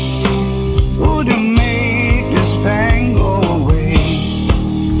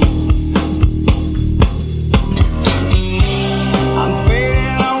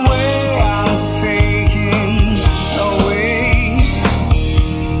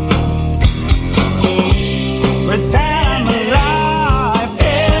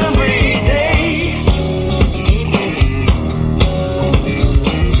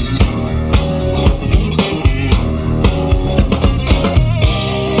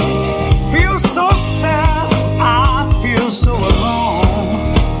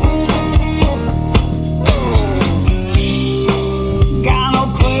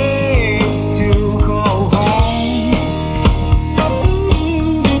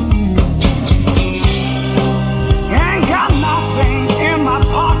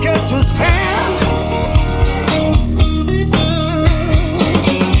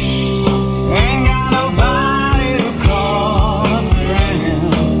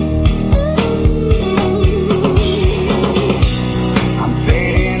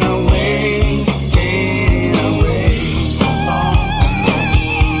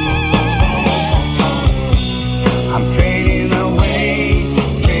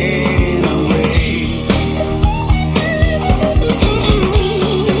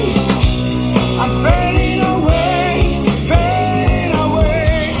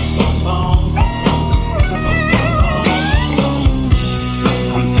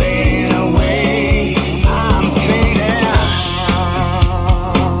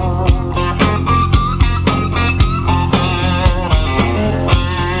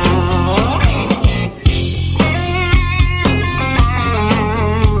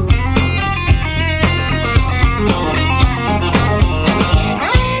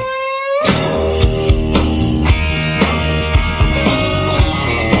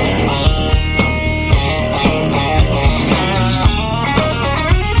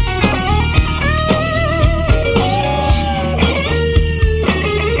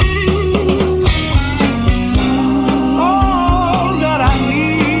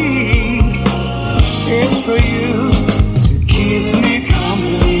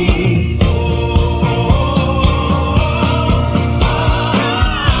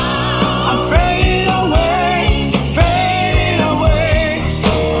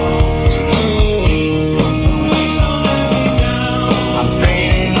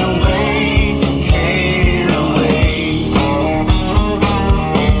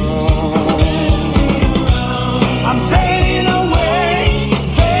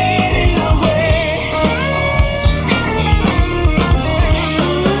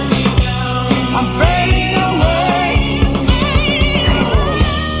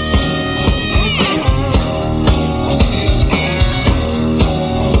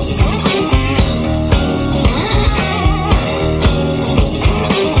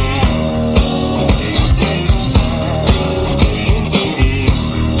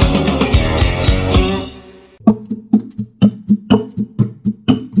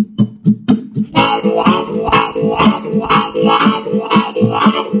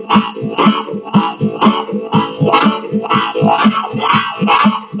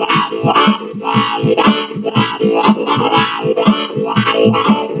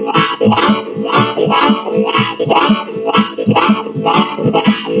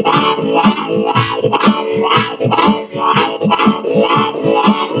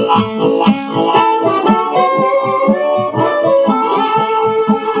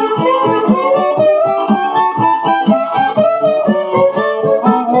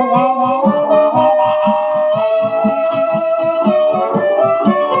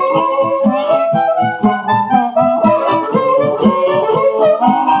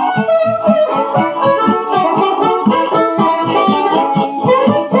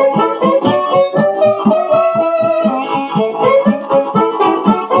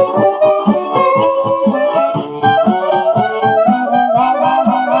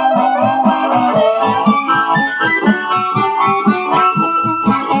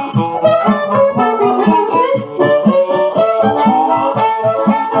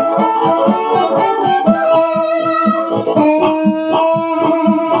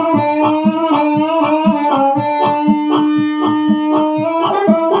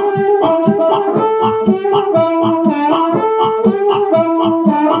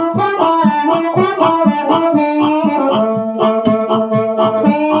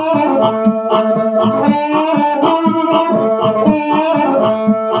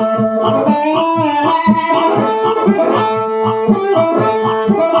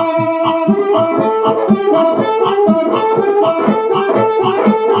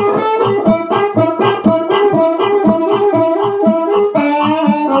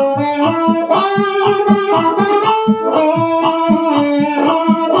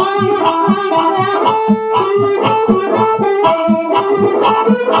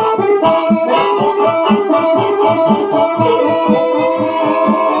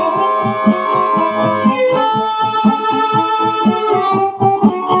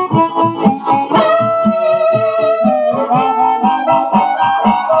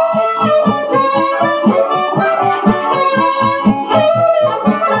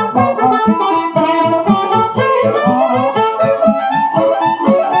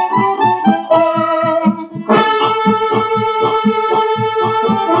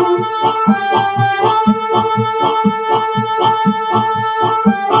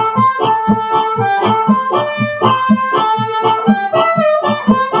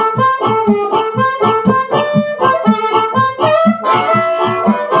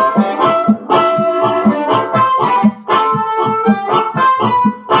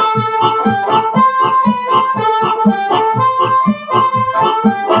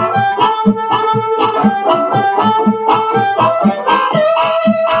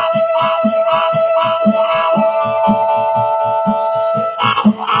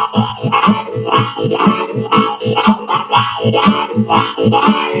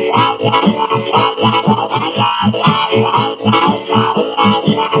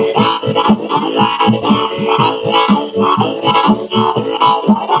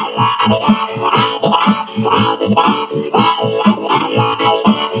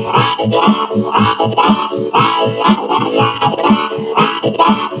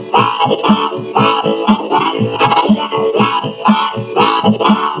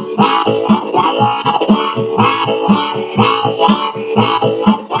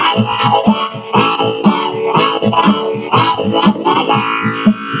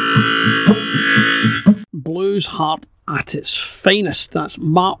 Blues harp at its finest. That's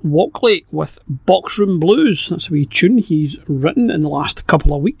Matt Walkley with Boxroom Blues. That's a wee tune he's written in the last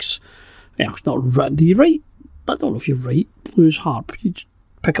couple of weeks. Yeah, it's not written. Do you write? I don't know if you write blues harp. You just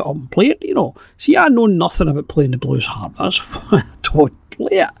pick it up and play it, you know. See, I know nothing about playing the blues harp. That's why I don't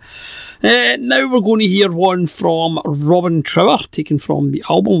play it. Now we're going to hear one from Robin Trower, taken from the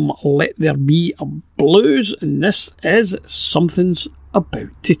album Let There Be a Blues, and this is Something's About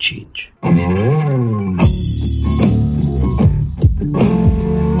to Change.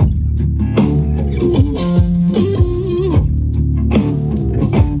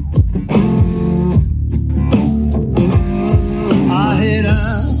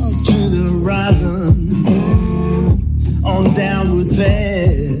 Downward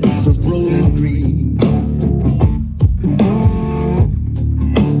paths of rolling green.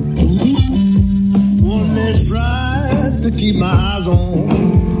 One less drive to keep my eyes on.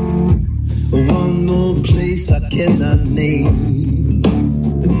 One more place I cannot name.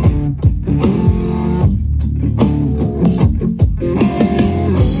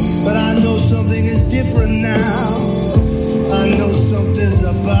 But I know something is different now. I know something's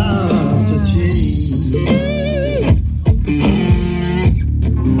about to change.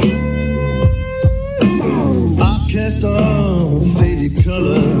 Cast on faded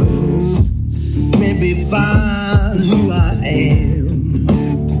colors, maybe find who I am.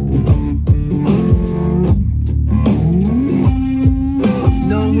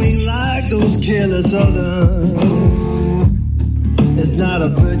 Minnesota is not a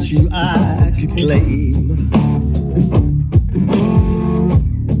virtue I could claim.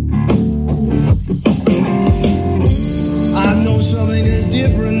 I know something is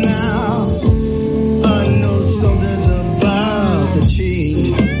different now. I know something's about to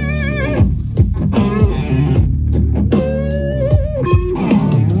change.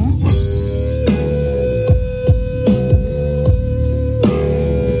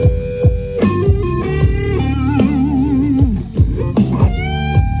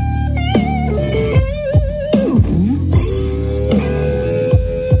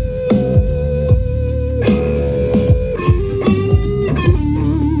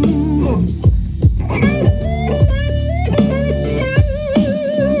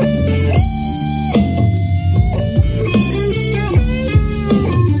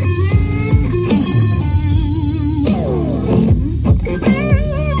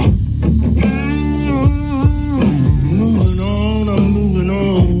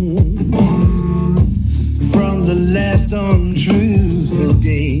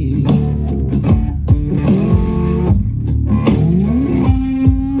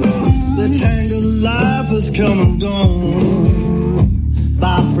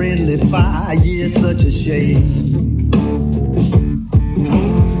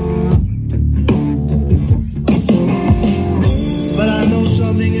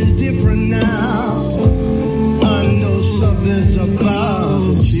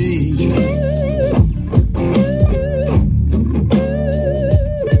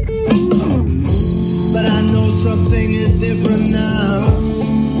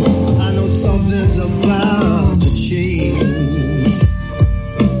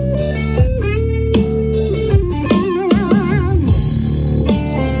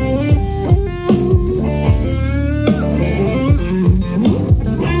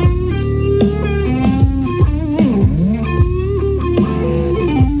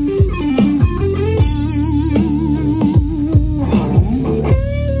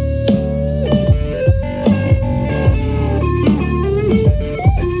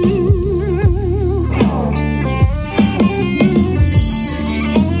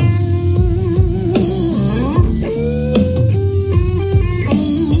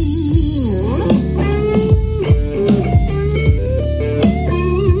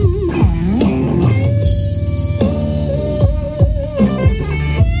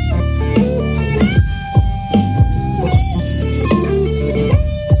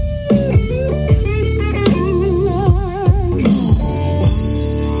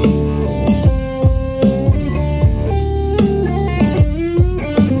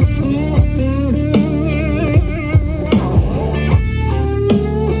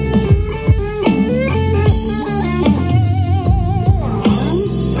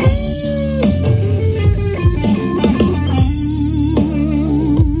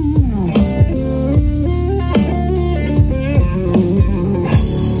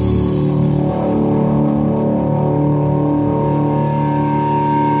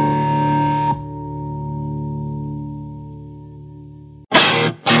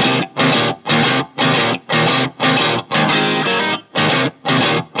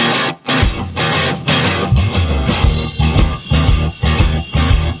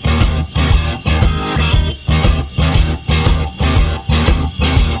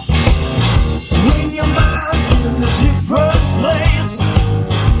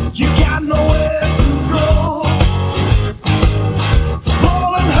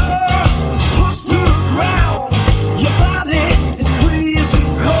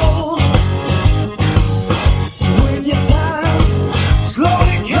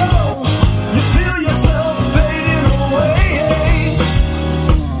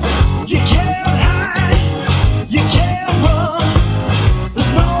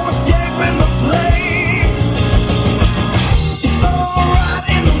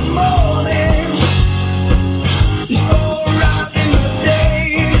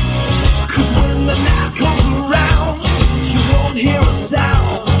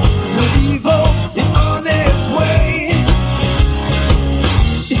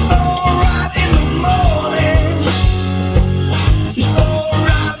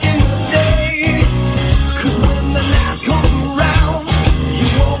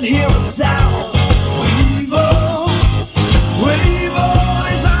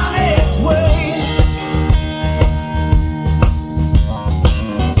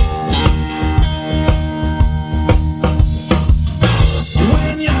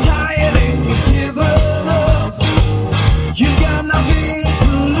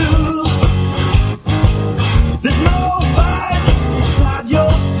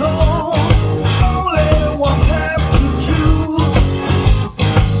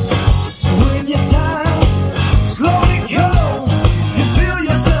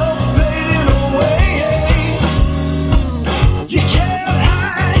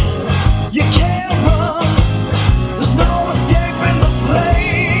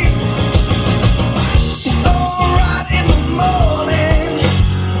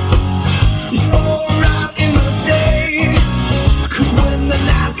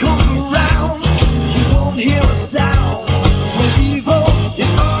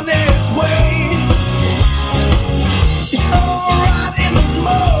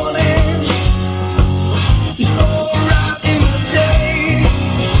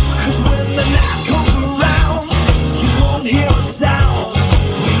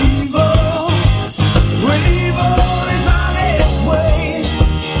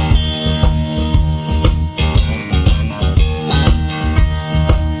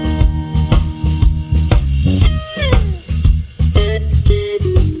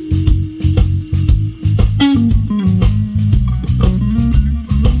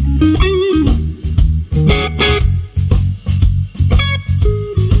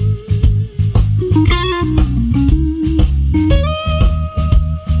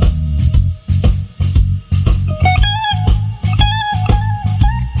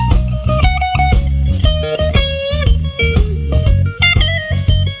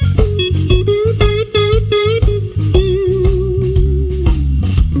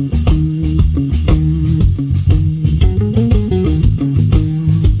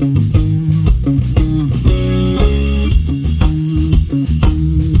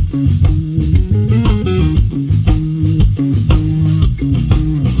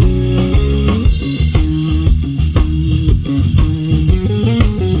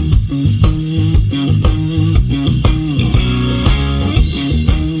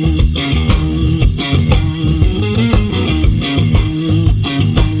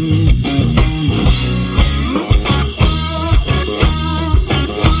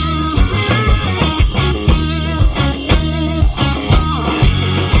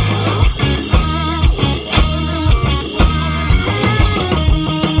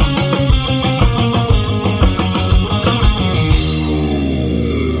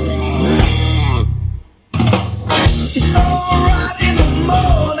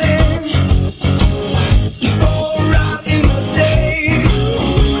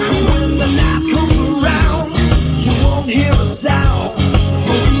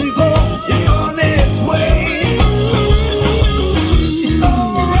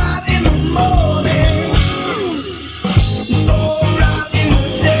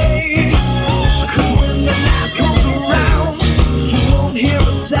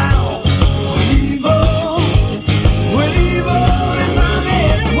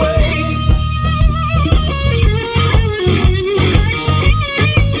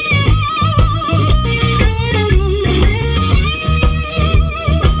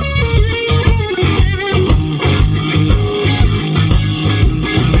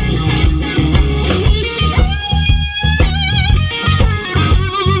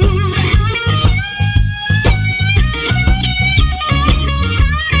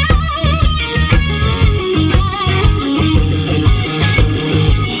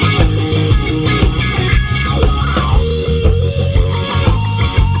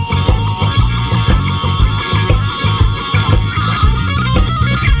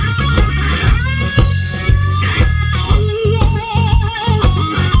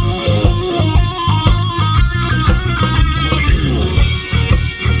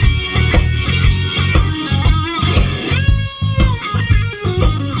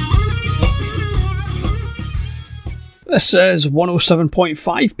 This is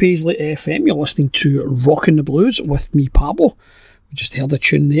 107.5 Paisley FM. You're listening to Rockin' the Blues with me, Pablo. We just heard a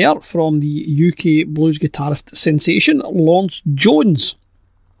tune there from the UK blues guitarist sensation Lawrence Jones.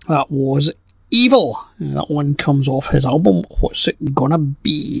 That was Evil. That one comes off his album What's It Gonna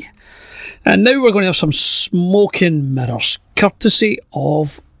Be? And now we're going to have some Smoke and Mirrors, courtesy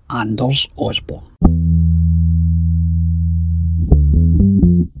of Anders Osborne.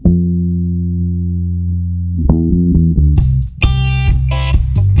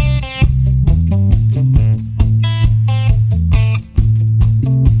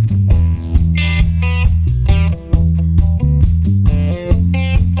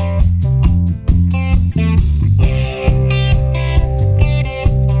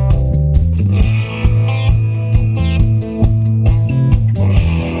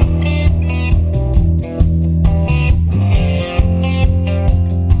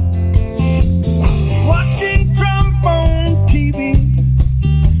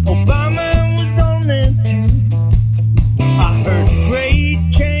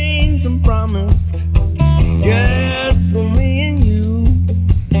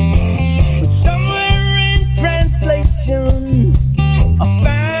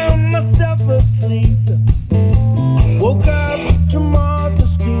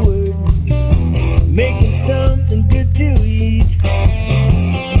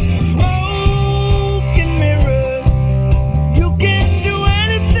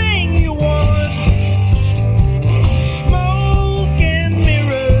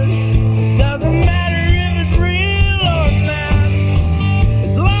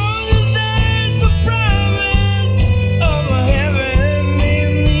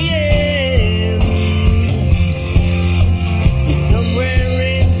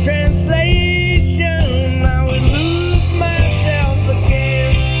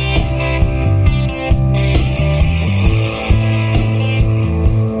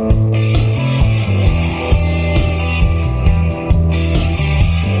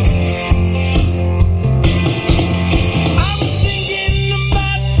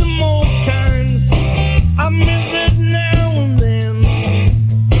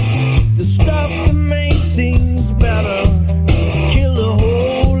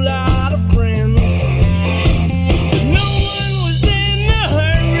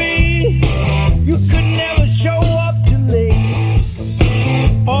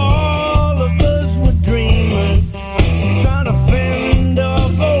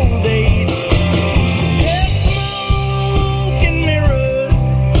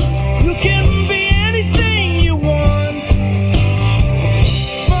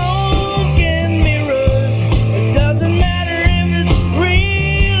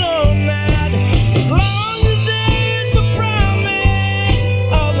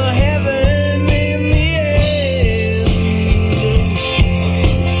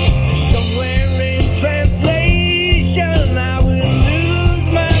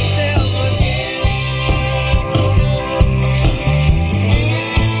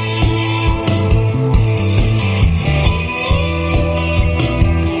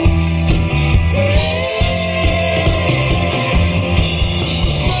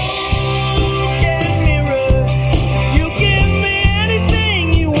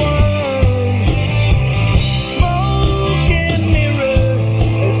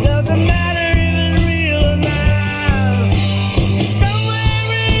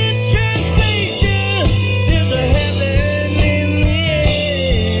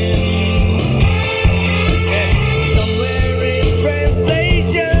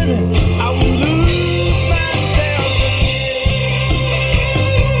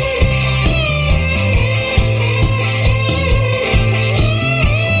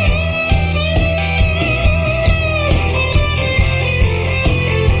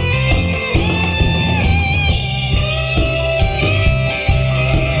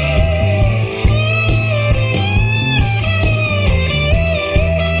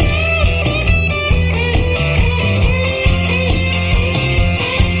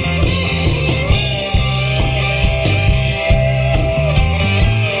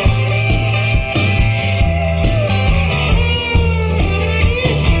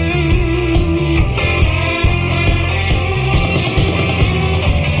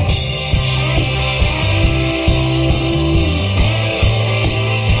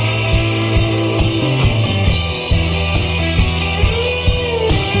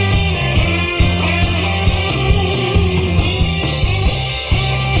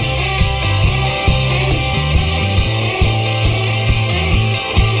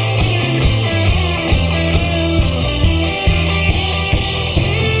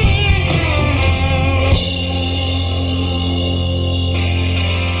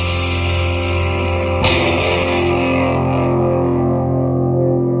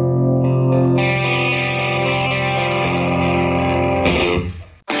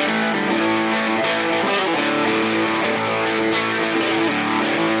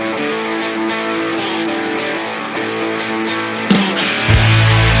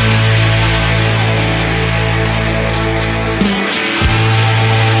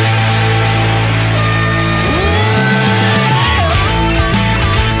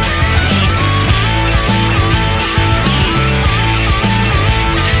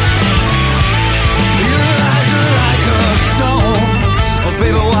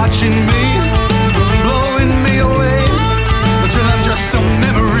 watching me, blowing me away until I'm just a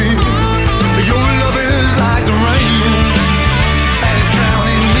memory. Your love is like the rain, and it's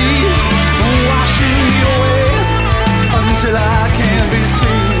drowning me, washing me away until I can't be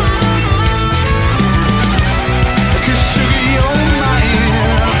seen. 'Cause sugar, you're my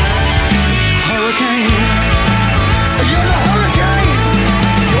hurricane. You're the hurricane.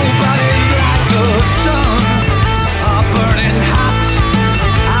 Your body's like the sun, burning hot.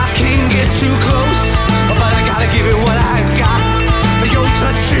 I can't get too close, but I gotta give it what I got. Your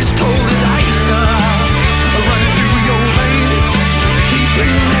touch is cold as ice, running through your veins,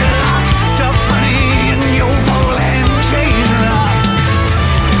 keeping me locked up, running in your ball and chain.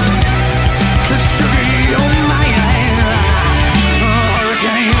 'Cause sugar, you're my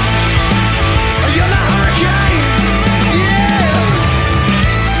hurricane. You're my hurricane, yeah.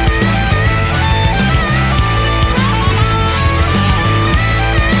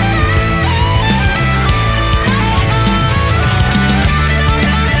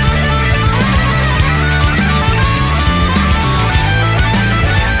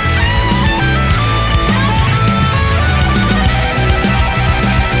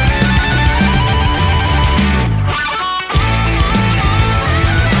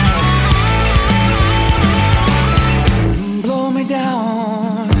 Blow me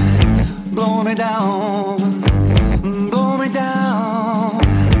down, blow me down, blow me down,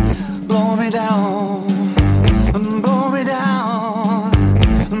 blow me down, blow me down,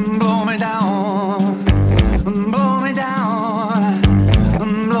 blow me down, blow me down,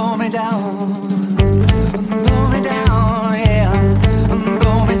 blow me down, blow me down, yeah,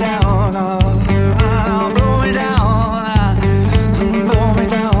 blow me down, blow me down, blow me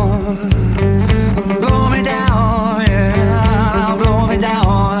down. Blow me down, yeah, blow me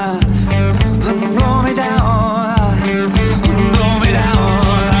down, blow me down, blow me down.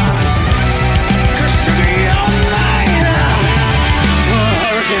 'Cause sugar, you're my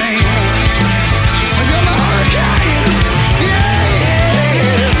hurricane. You're my hurricane, yeah,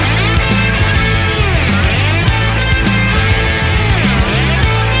 yeah.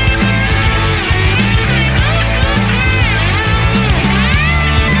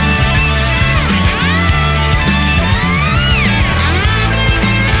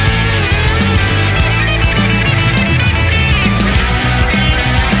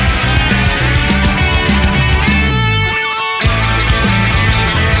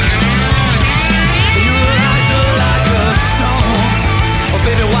 Your eyes are like a stone, oh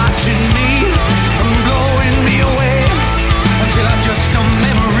baby, watching me, blowing me away until I'm just a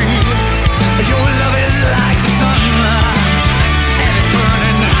memory. Your love is like the sun, and it's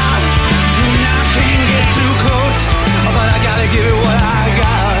burning hot. I can't get too close, but I gotta give it what I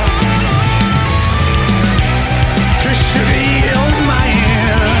got. 'Cause sugar, you're my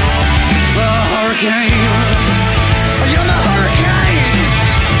hurricane. You're my hurricane.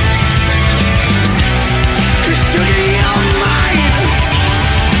 'Cause sugar, you're my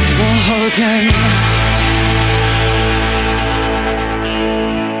hurricane.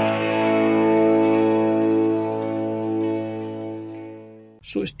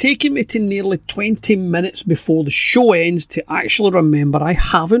 So it's taken me to nearly 20 minutes before the show ends to actually remember I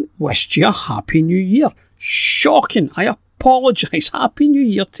haven't wished you a Happy New Year. Shocking. I apologise. Happy New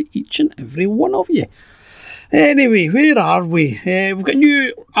Year to each and every one of you. Anyway, where are we? We've got a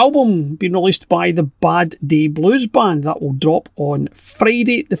new album being released by the Bad Day Blues Band that will drop on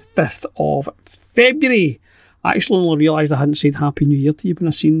Friday the 5th of February. I actually only realised I hadn't said Happy New Year to you when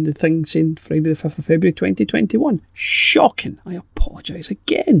I seen the thing saying Friday the 5th of February 2021. Shocking. I apologise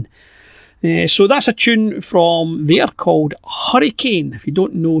again. So that's a tune from there called Hurricane. If you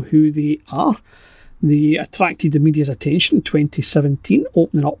don't know who they are, they attracted the media's attention in 2017,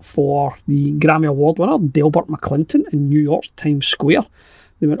 opening up for the Grammy Award winner Delbert McClinton in New York's Times Square.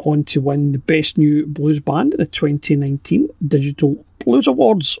 They went on to win the Best New Blues Band in the 2019 Digital Blues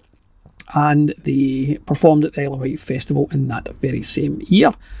Awards, and they performed at the Isle of Wight Festival in that very same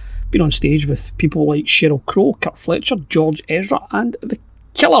year. Been on stage with people like Sheryl Crow, Kurt Fletcher, George Ezra and The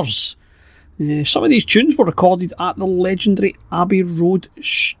Killers. Some of these tunes were recorded at the legendary Abbey Road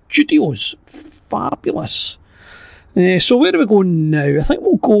Studios. Fabulous. So where do we go now? I think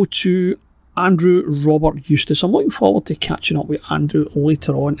we'll go to Andrew Robert Eustace. I'm looking forward to catching up with Andrew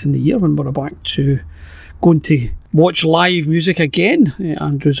later on in the year when we're back to going to watch live music again.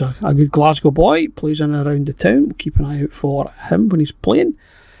 Andrew's a good Glasgow boy, plays in and around the town. We'll keep an eye out for him when he's playing.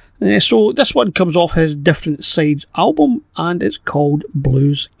 So this one comes off his Different Sides album and it's called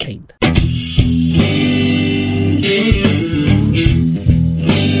Blues Kind.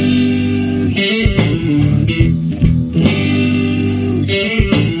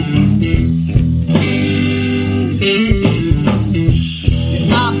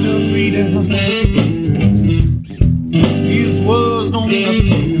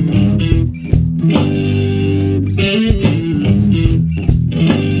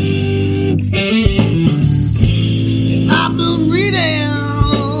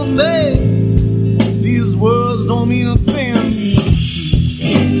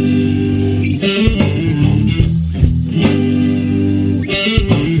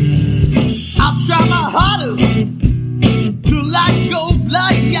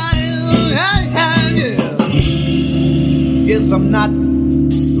 guess I'm not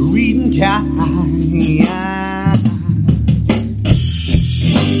the reading kind.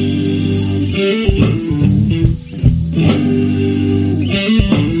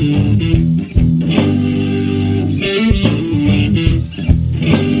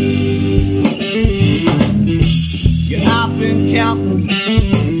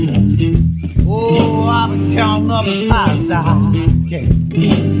 Counting up as high as I can.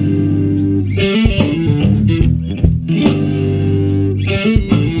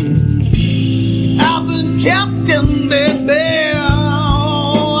 I've been counting, baby.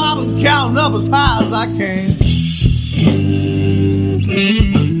 Oh, I've been counting up as high as I can.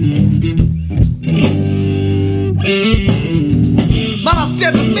 But I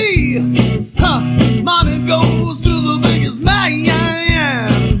said to me, money goes to the biggest man.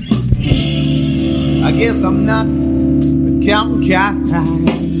 I guess I'm not a counting kind.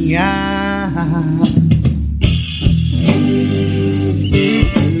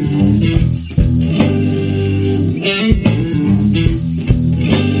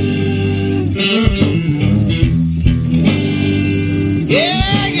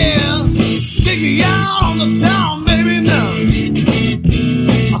 Yeah, yeah, take me out on the town, baby, now.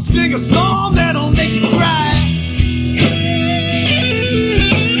 I'll sing a song that'll make you cry.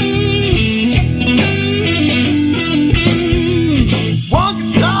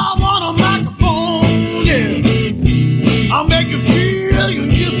 I'll make you feel you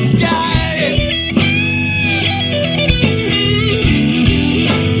can kiss the sky.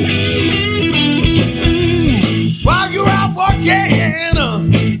 While you're out working,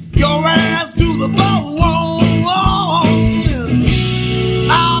 your ass to the bone.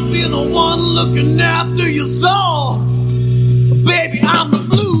 I'll be the one looking after your soul. Baby, I'm the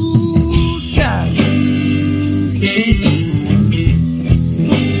blues guy.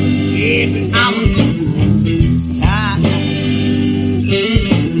 Baby, I'm the blues guy.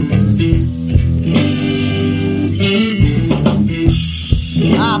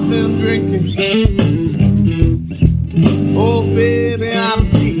 I've been drinking. Oh, baby, I'm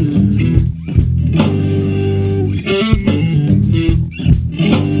drinking.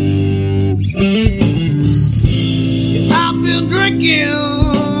 Yeah, I've been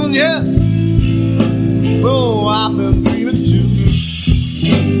drinking, yeah. Oh, I've been dreaming too.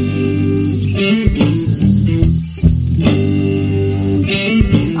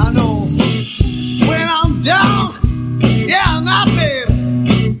 I know when I'm down, yeah, not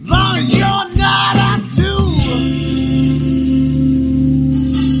baby. As long as you're not, I'm too.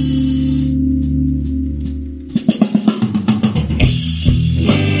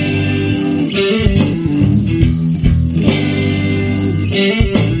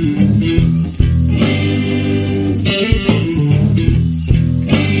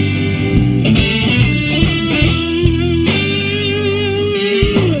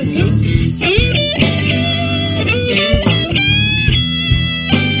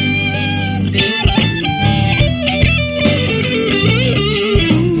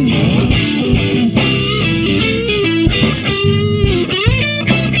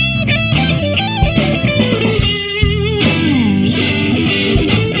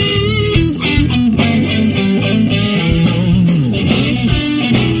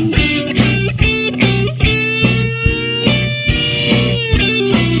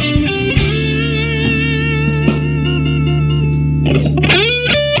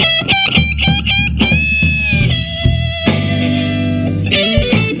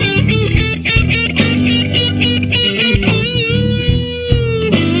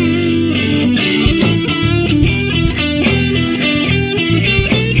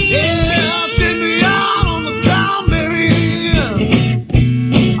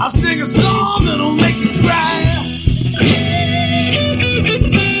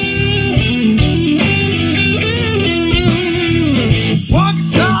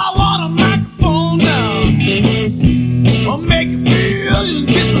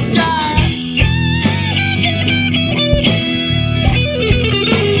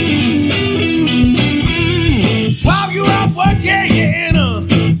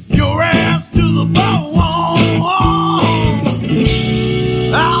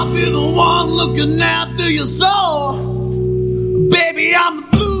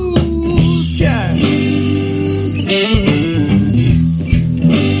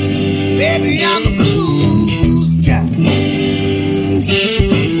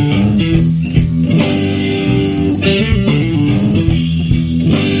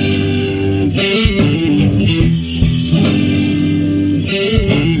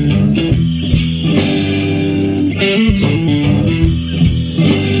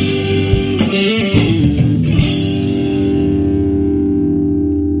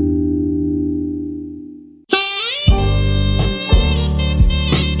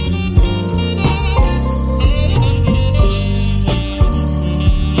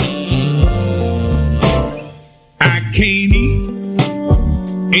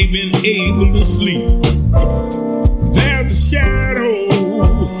 ain't been able to sleep. There's a shadow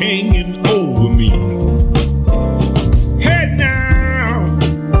hanging over me. Hey now,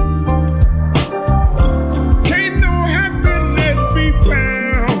 can't no happiness be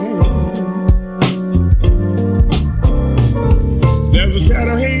found. There's a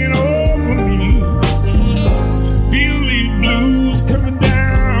shadow hanging over me. Feel these blues coming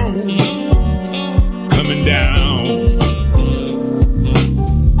down, coming down.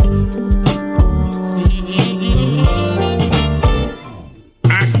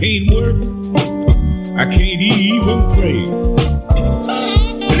 Can't work, I can't even pray.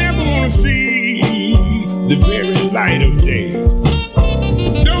 Never wanna see the very light of day.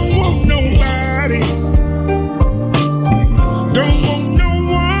 Don't want nobody, don't want no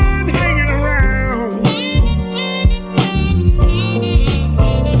one hanging around.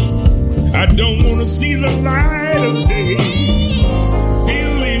 I don't wanna see the light of day.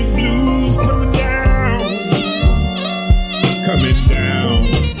 Feel these blues coming down, coming down.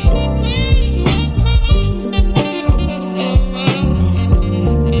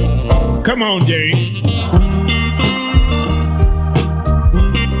 Come on, Jay.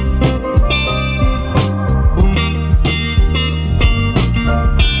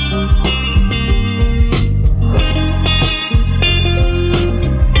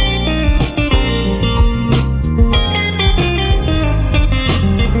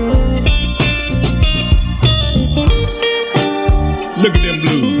 Look at them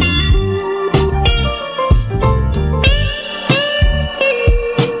blues.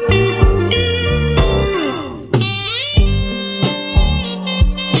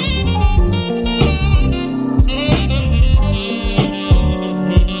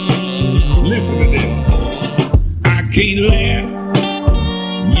 Listen to this. I can't laugh.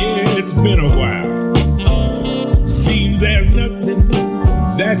 Yeah, it's been a while. Seems there's nothing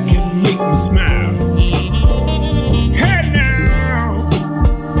that can make me smile. Hey now,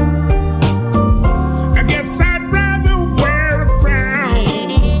 I guess I'd rather wear a frown.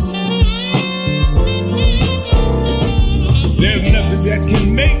 There's nothing that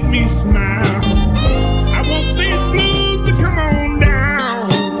can make me smile. I want these blues to come on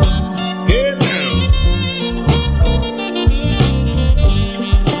down. Hey now.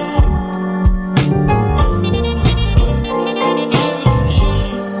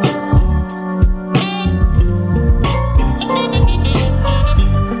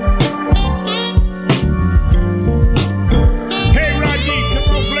 Hey Rajiv,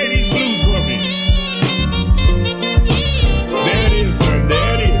 come on, play these blues for me. There it is, son,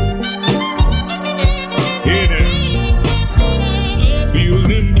 there it is. Here now. Feel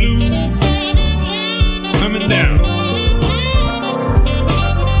them blues coming down.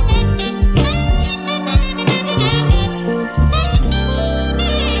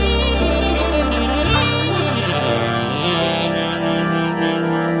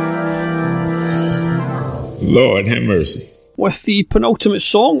 Lord have mercy. With the penultimate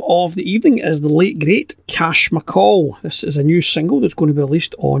song of the evening is the late great Cash McCall. This is a new single that's going to be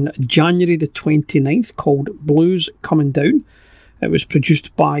released on January the 29th called Blues Coming Down. It was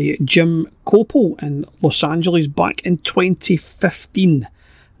produced by Jim Copel in Los Angeles back in 2015,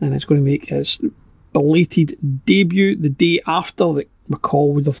 and it's going to make its belated debut the day after that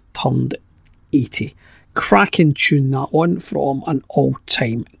McCall would have turned 80. Cracking tune that one from an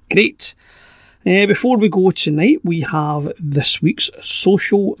all-time great. Before we go tonight, we have this week's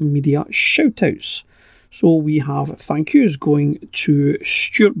social media shout-outs. So we have thank yous going to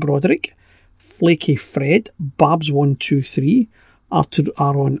Stuart Broderick, Flaky Fred, Babs123, Arthur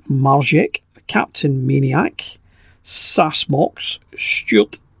Aaron Marjek, Captain Maniac, Sassmox,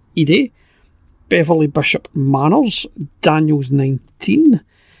 Stuart Ede, Beverly Bishop Manners, Daniels19,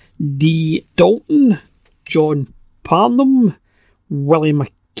 D. Dalton, John Parnham, Willie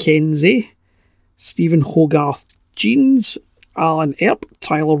Mackenzie, Stephen Hogarth Jeans, Alan Earp,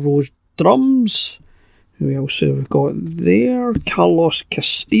 Tyler Rose Drums. Who else have we got there? Carlos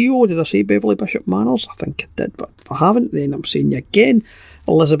Castillo. Did I say Beverly Bishop Manners? I think I did, but if I haven't, then I'm saying you again.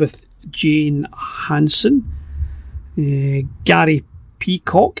 Elizabeth Jane Hanson, Gary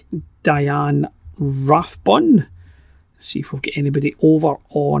Peacock, Diane Rathbun. See if we've got anybody over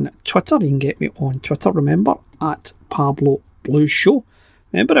on Twitter. You can get me on Twitter, remember, at Pablo Blues Show.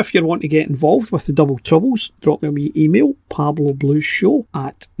 Remember, if you want to get involved with the Double Troubles, drop me a wee email,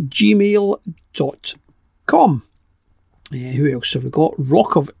 pablobluesshow@gmail.com. Who else have we got?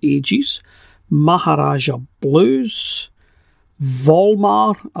 Rock of Ages, Maharaja Blues,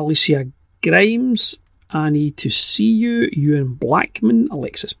 Volmar, Alicia Grimes, Annie to See You, Ewan Blackman,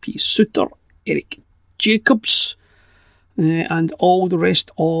 Alexis P. Suter, Eric Jacobs, and all the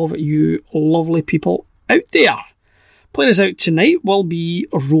rest of you lovely people out there. Playing us out tonight will be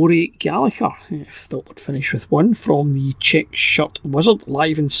Rory Gallagher. I thought we'd finish with one from the Check Shirt Wizard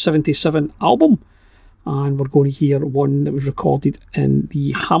live in '77 album. And we're going to hear one that was recorded in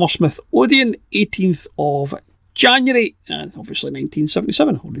the Hammersmith Odeon, 18th of January, obviously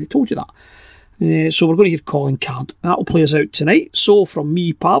 1977. I already told you that. So we're going to hear Calling Card. That'll play us out tonight. So from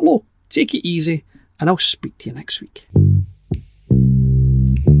me, Pablo, take it easy, and I'll speak to you next week.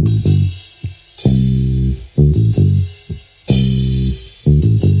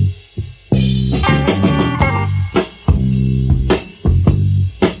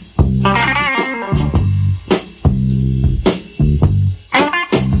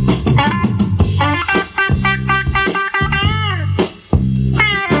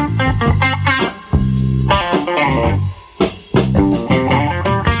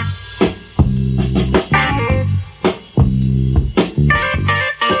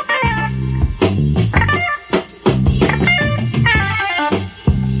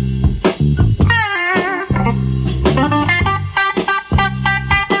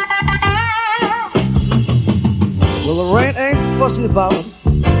 About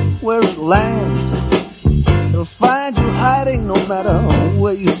where it lands, it'll find you hiding no matter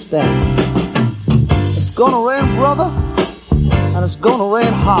where you stand. It's gonna rain, brother, and it's gonna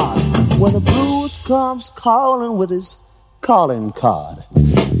rain hard when the blues comes calling with his calling card.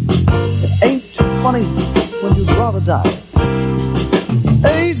 It ain't too funny when your brother died.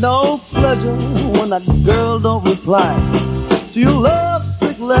 Ain't no pleasure when that girl don't reply to your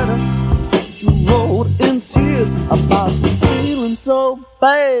lovesick letter you wrote in tears about feeling so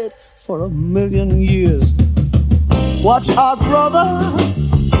bad for 1,000,000 years. Watch out, brother,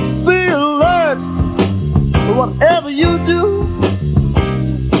 be alert, for whatever you do,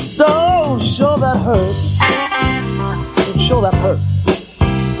 don't show that hurt. Don't show that hurt.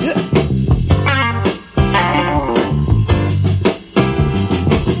 Yeah.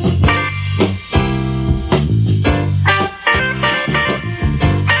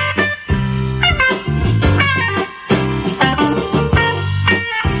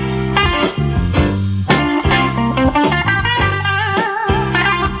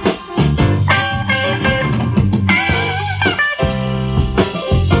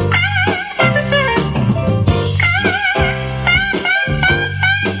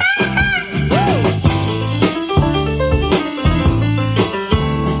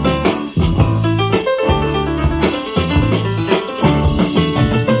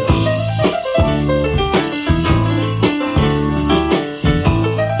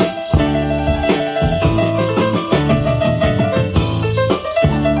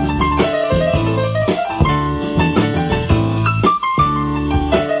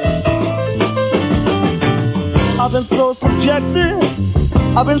 So subjected,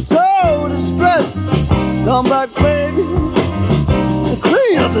 I've been so distressed. Come back, baby, and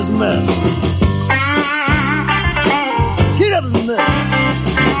clean up this mess. Clean up this mess.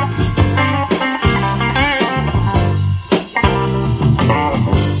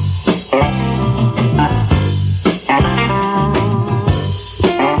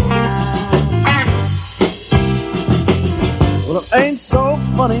 Well, it ain't so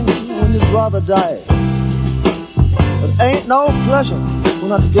funny when your brother died. Ain't no pleasure when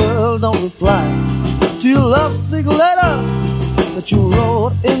that girl don't reply to your lovesick letter that you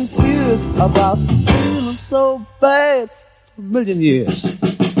wrote in tears about feeling so bad for 1,000,000 years.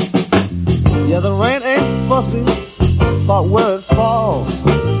 Yeah, the rain ain't fussy about where it falls.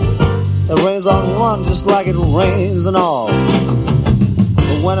 It rains on one just like it rains on all.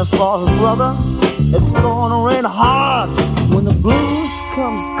 But when it falls, brother, it's gonna rain hard when the blues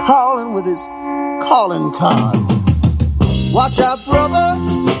comes calling with his calling card. Watch out, brother,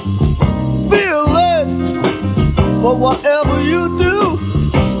 be alert, for whatever you do,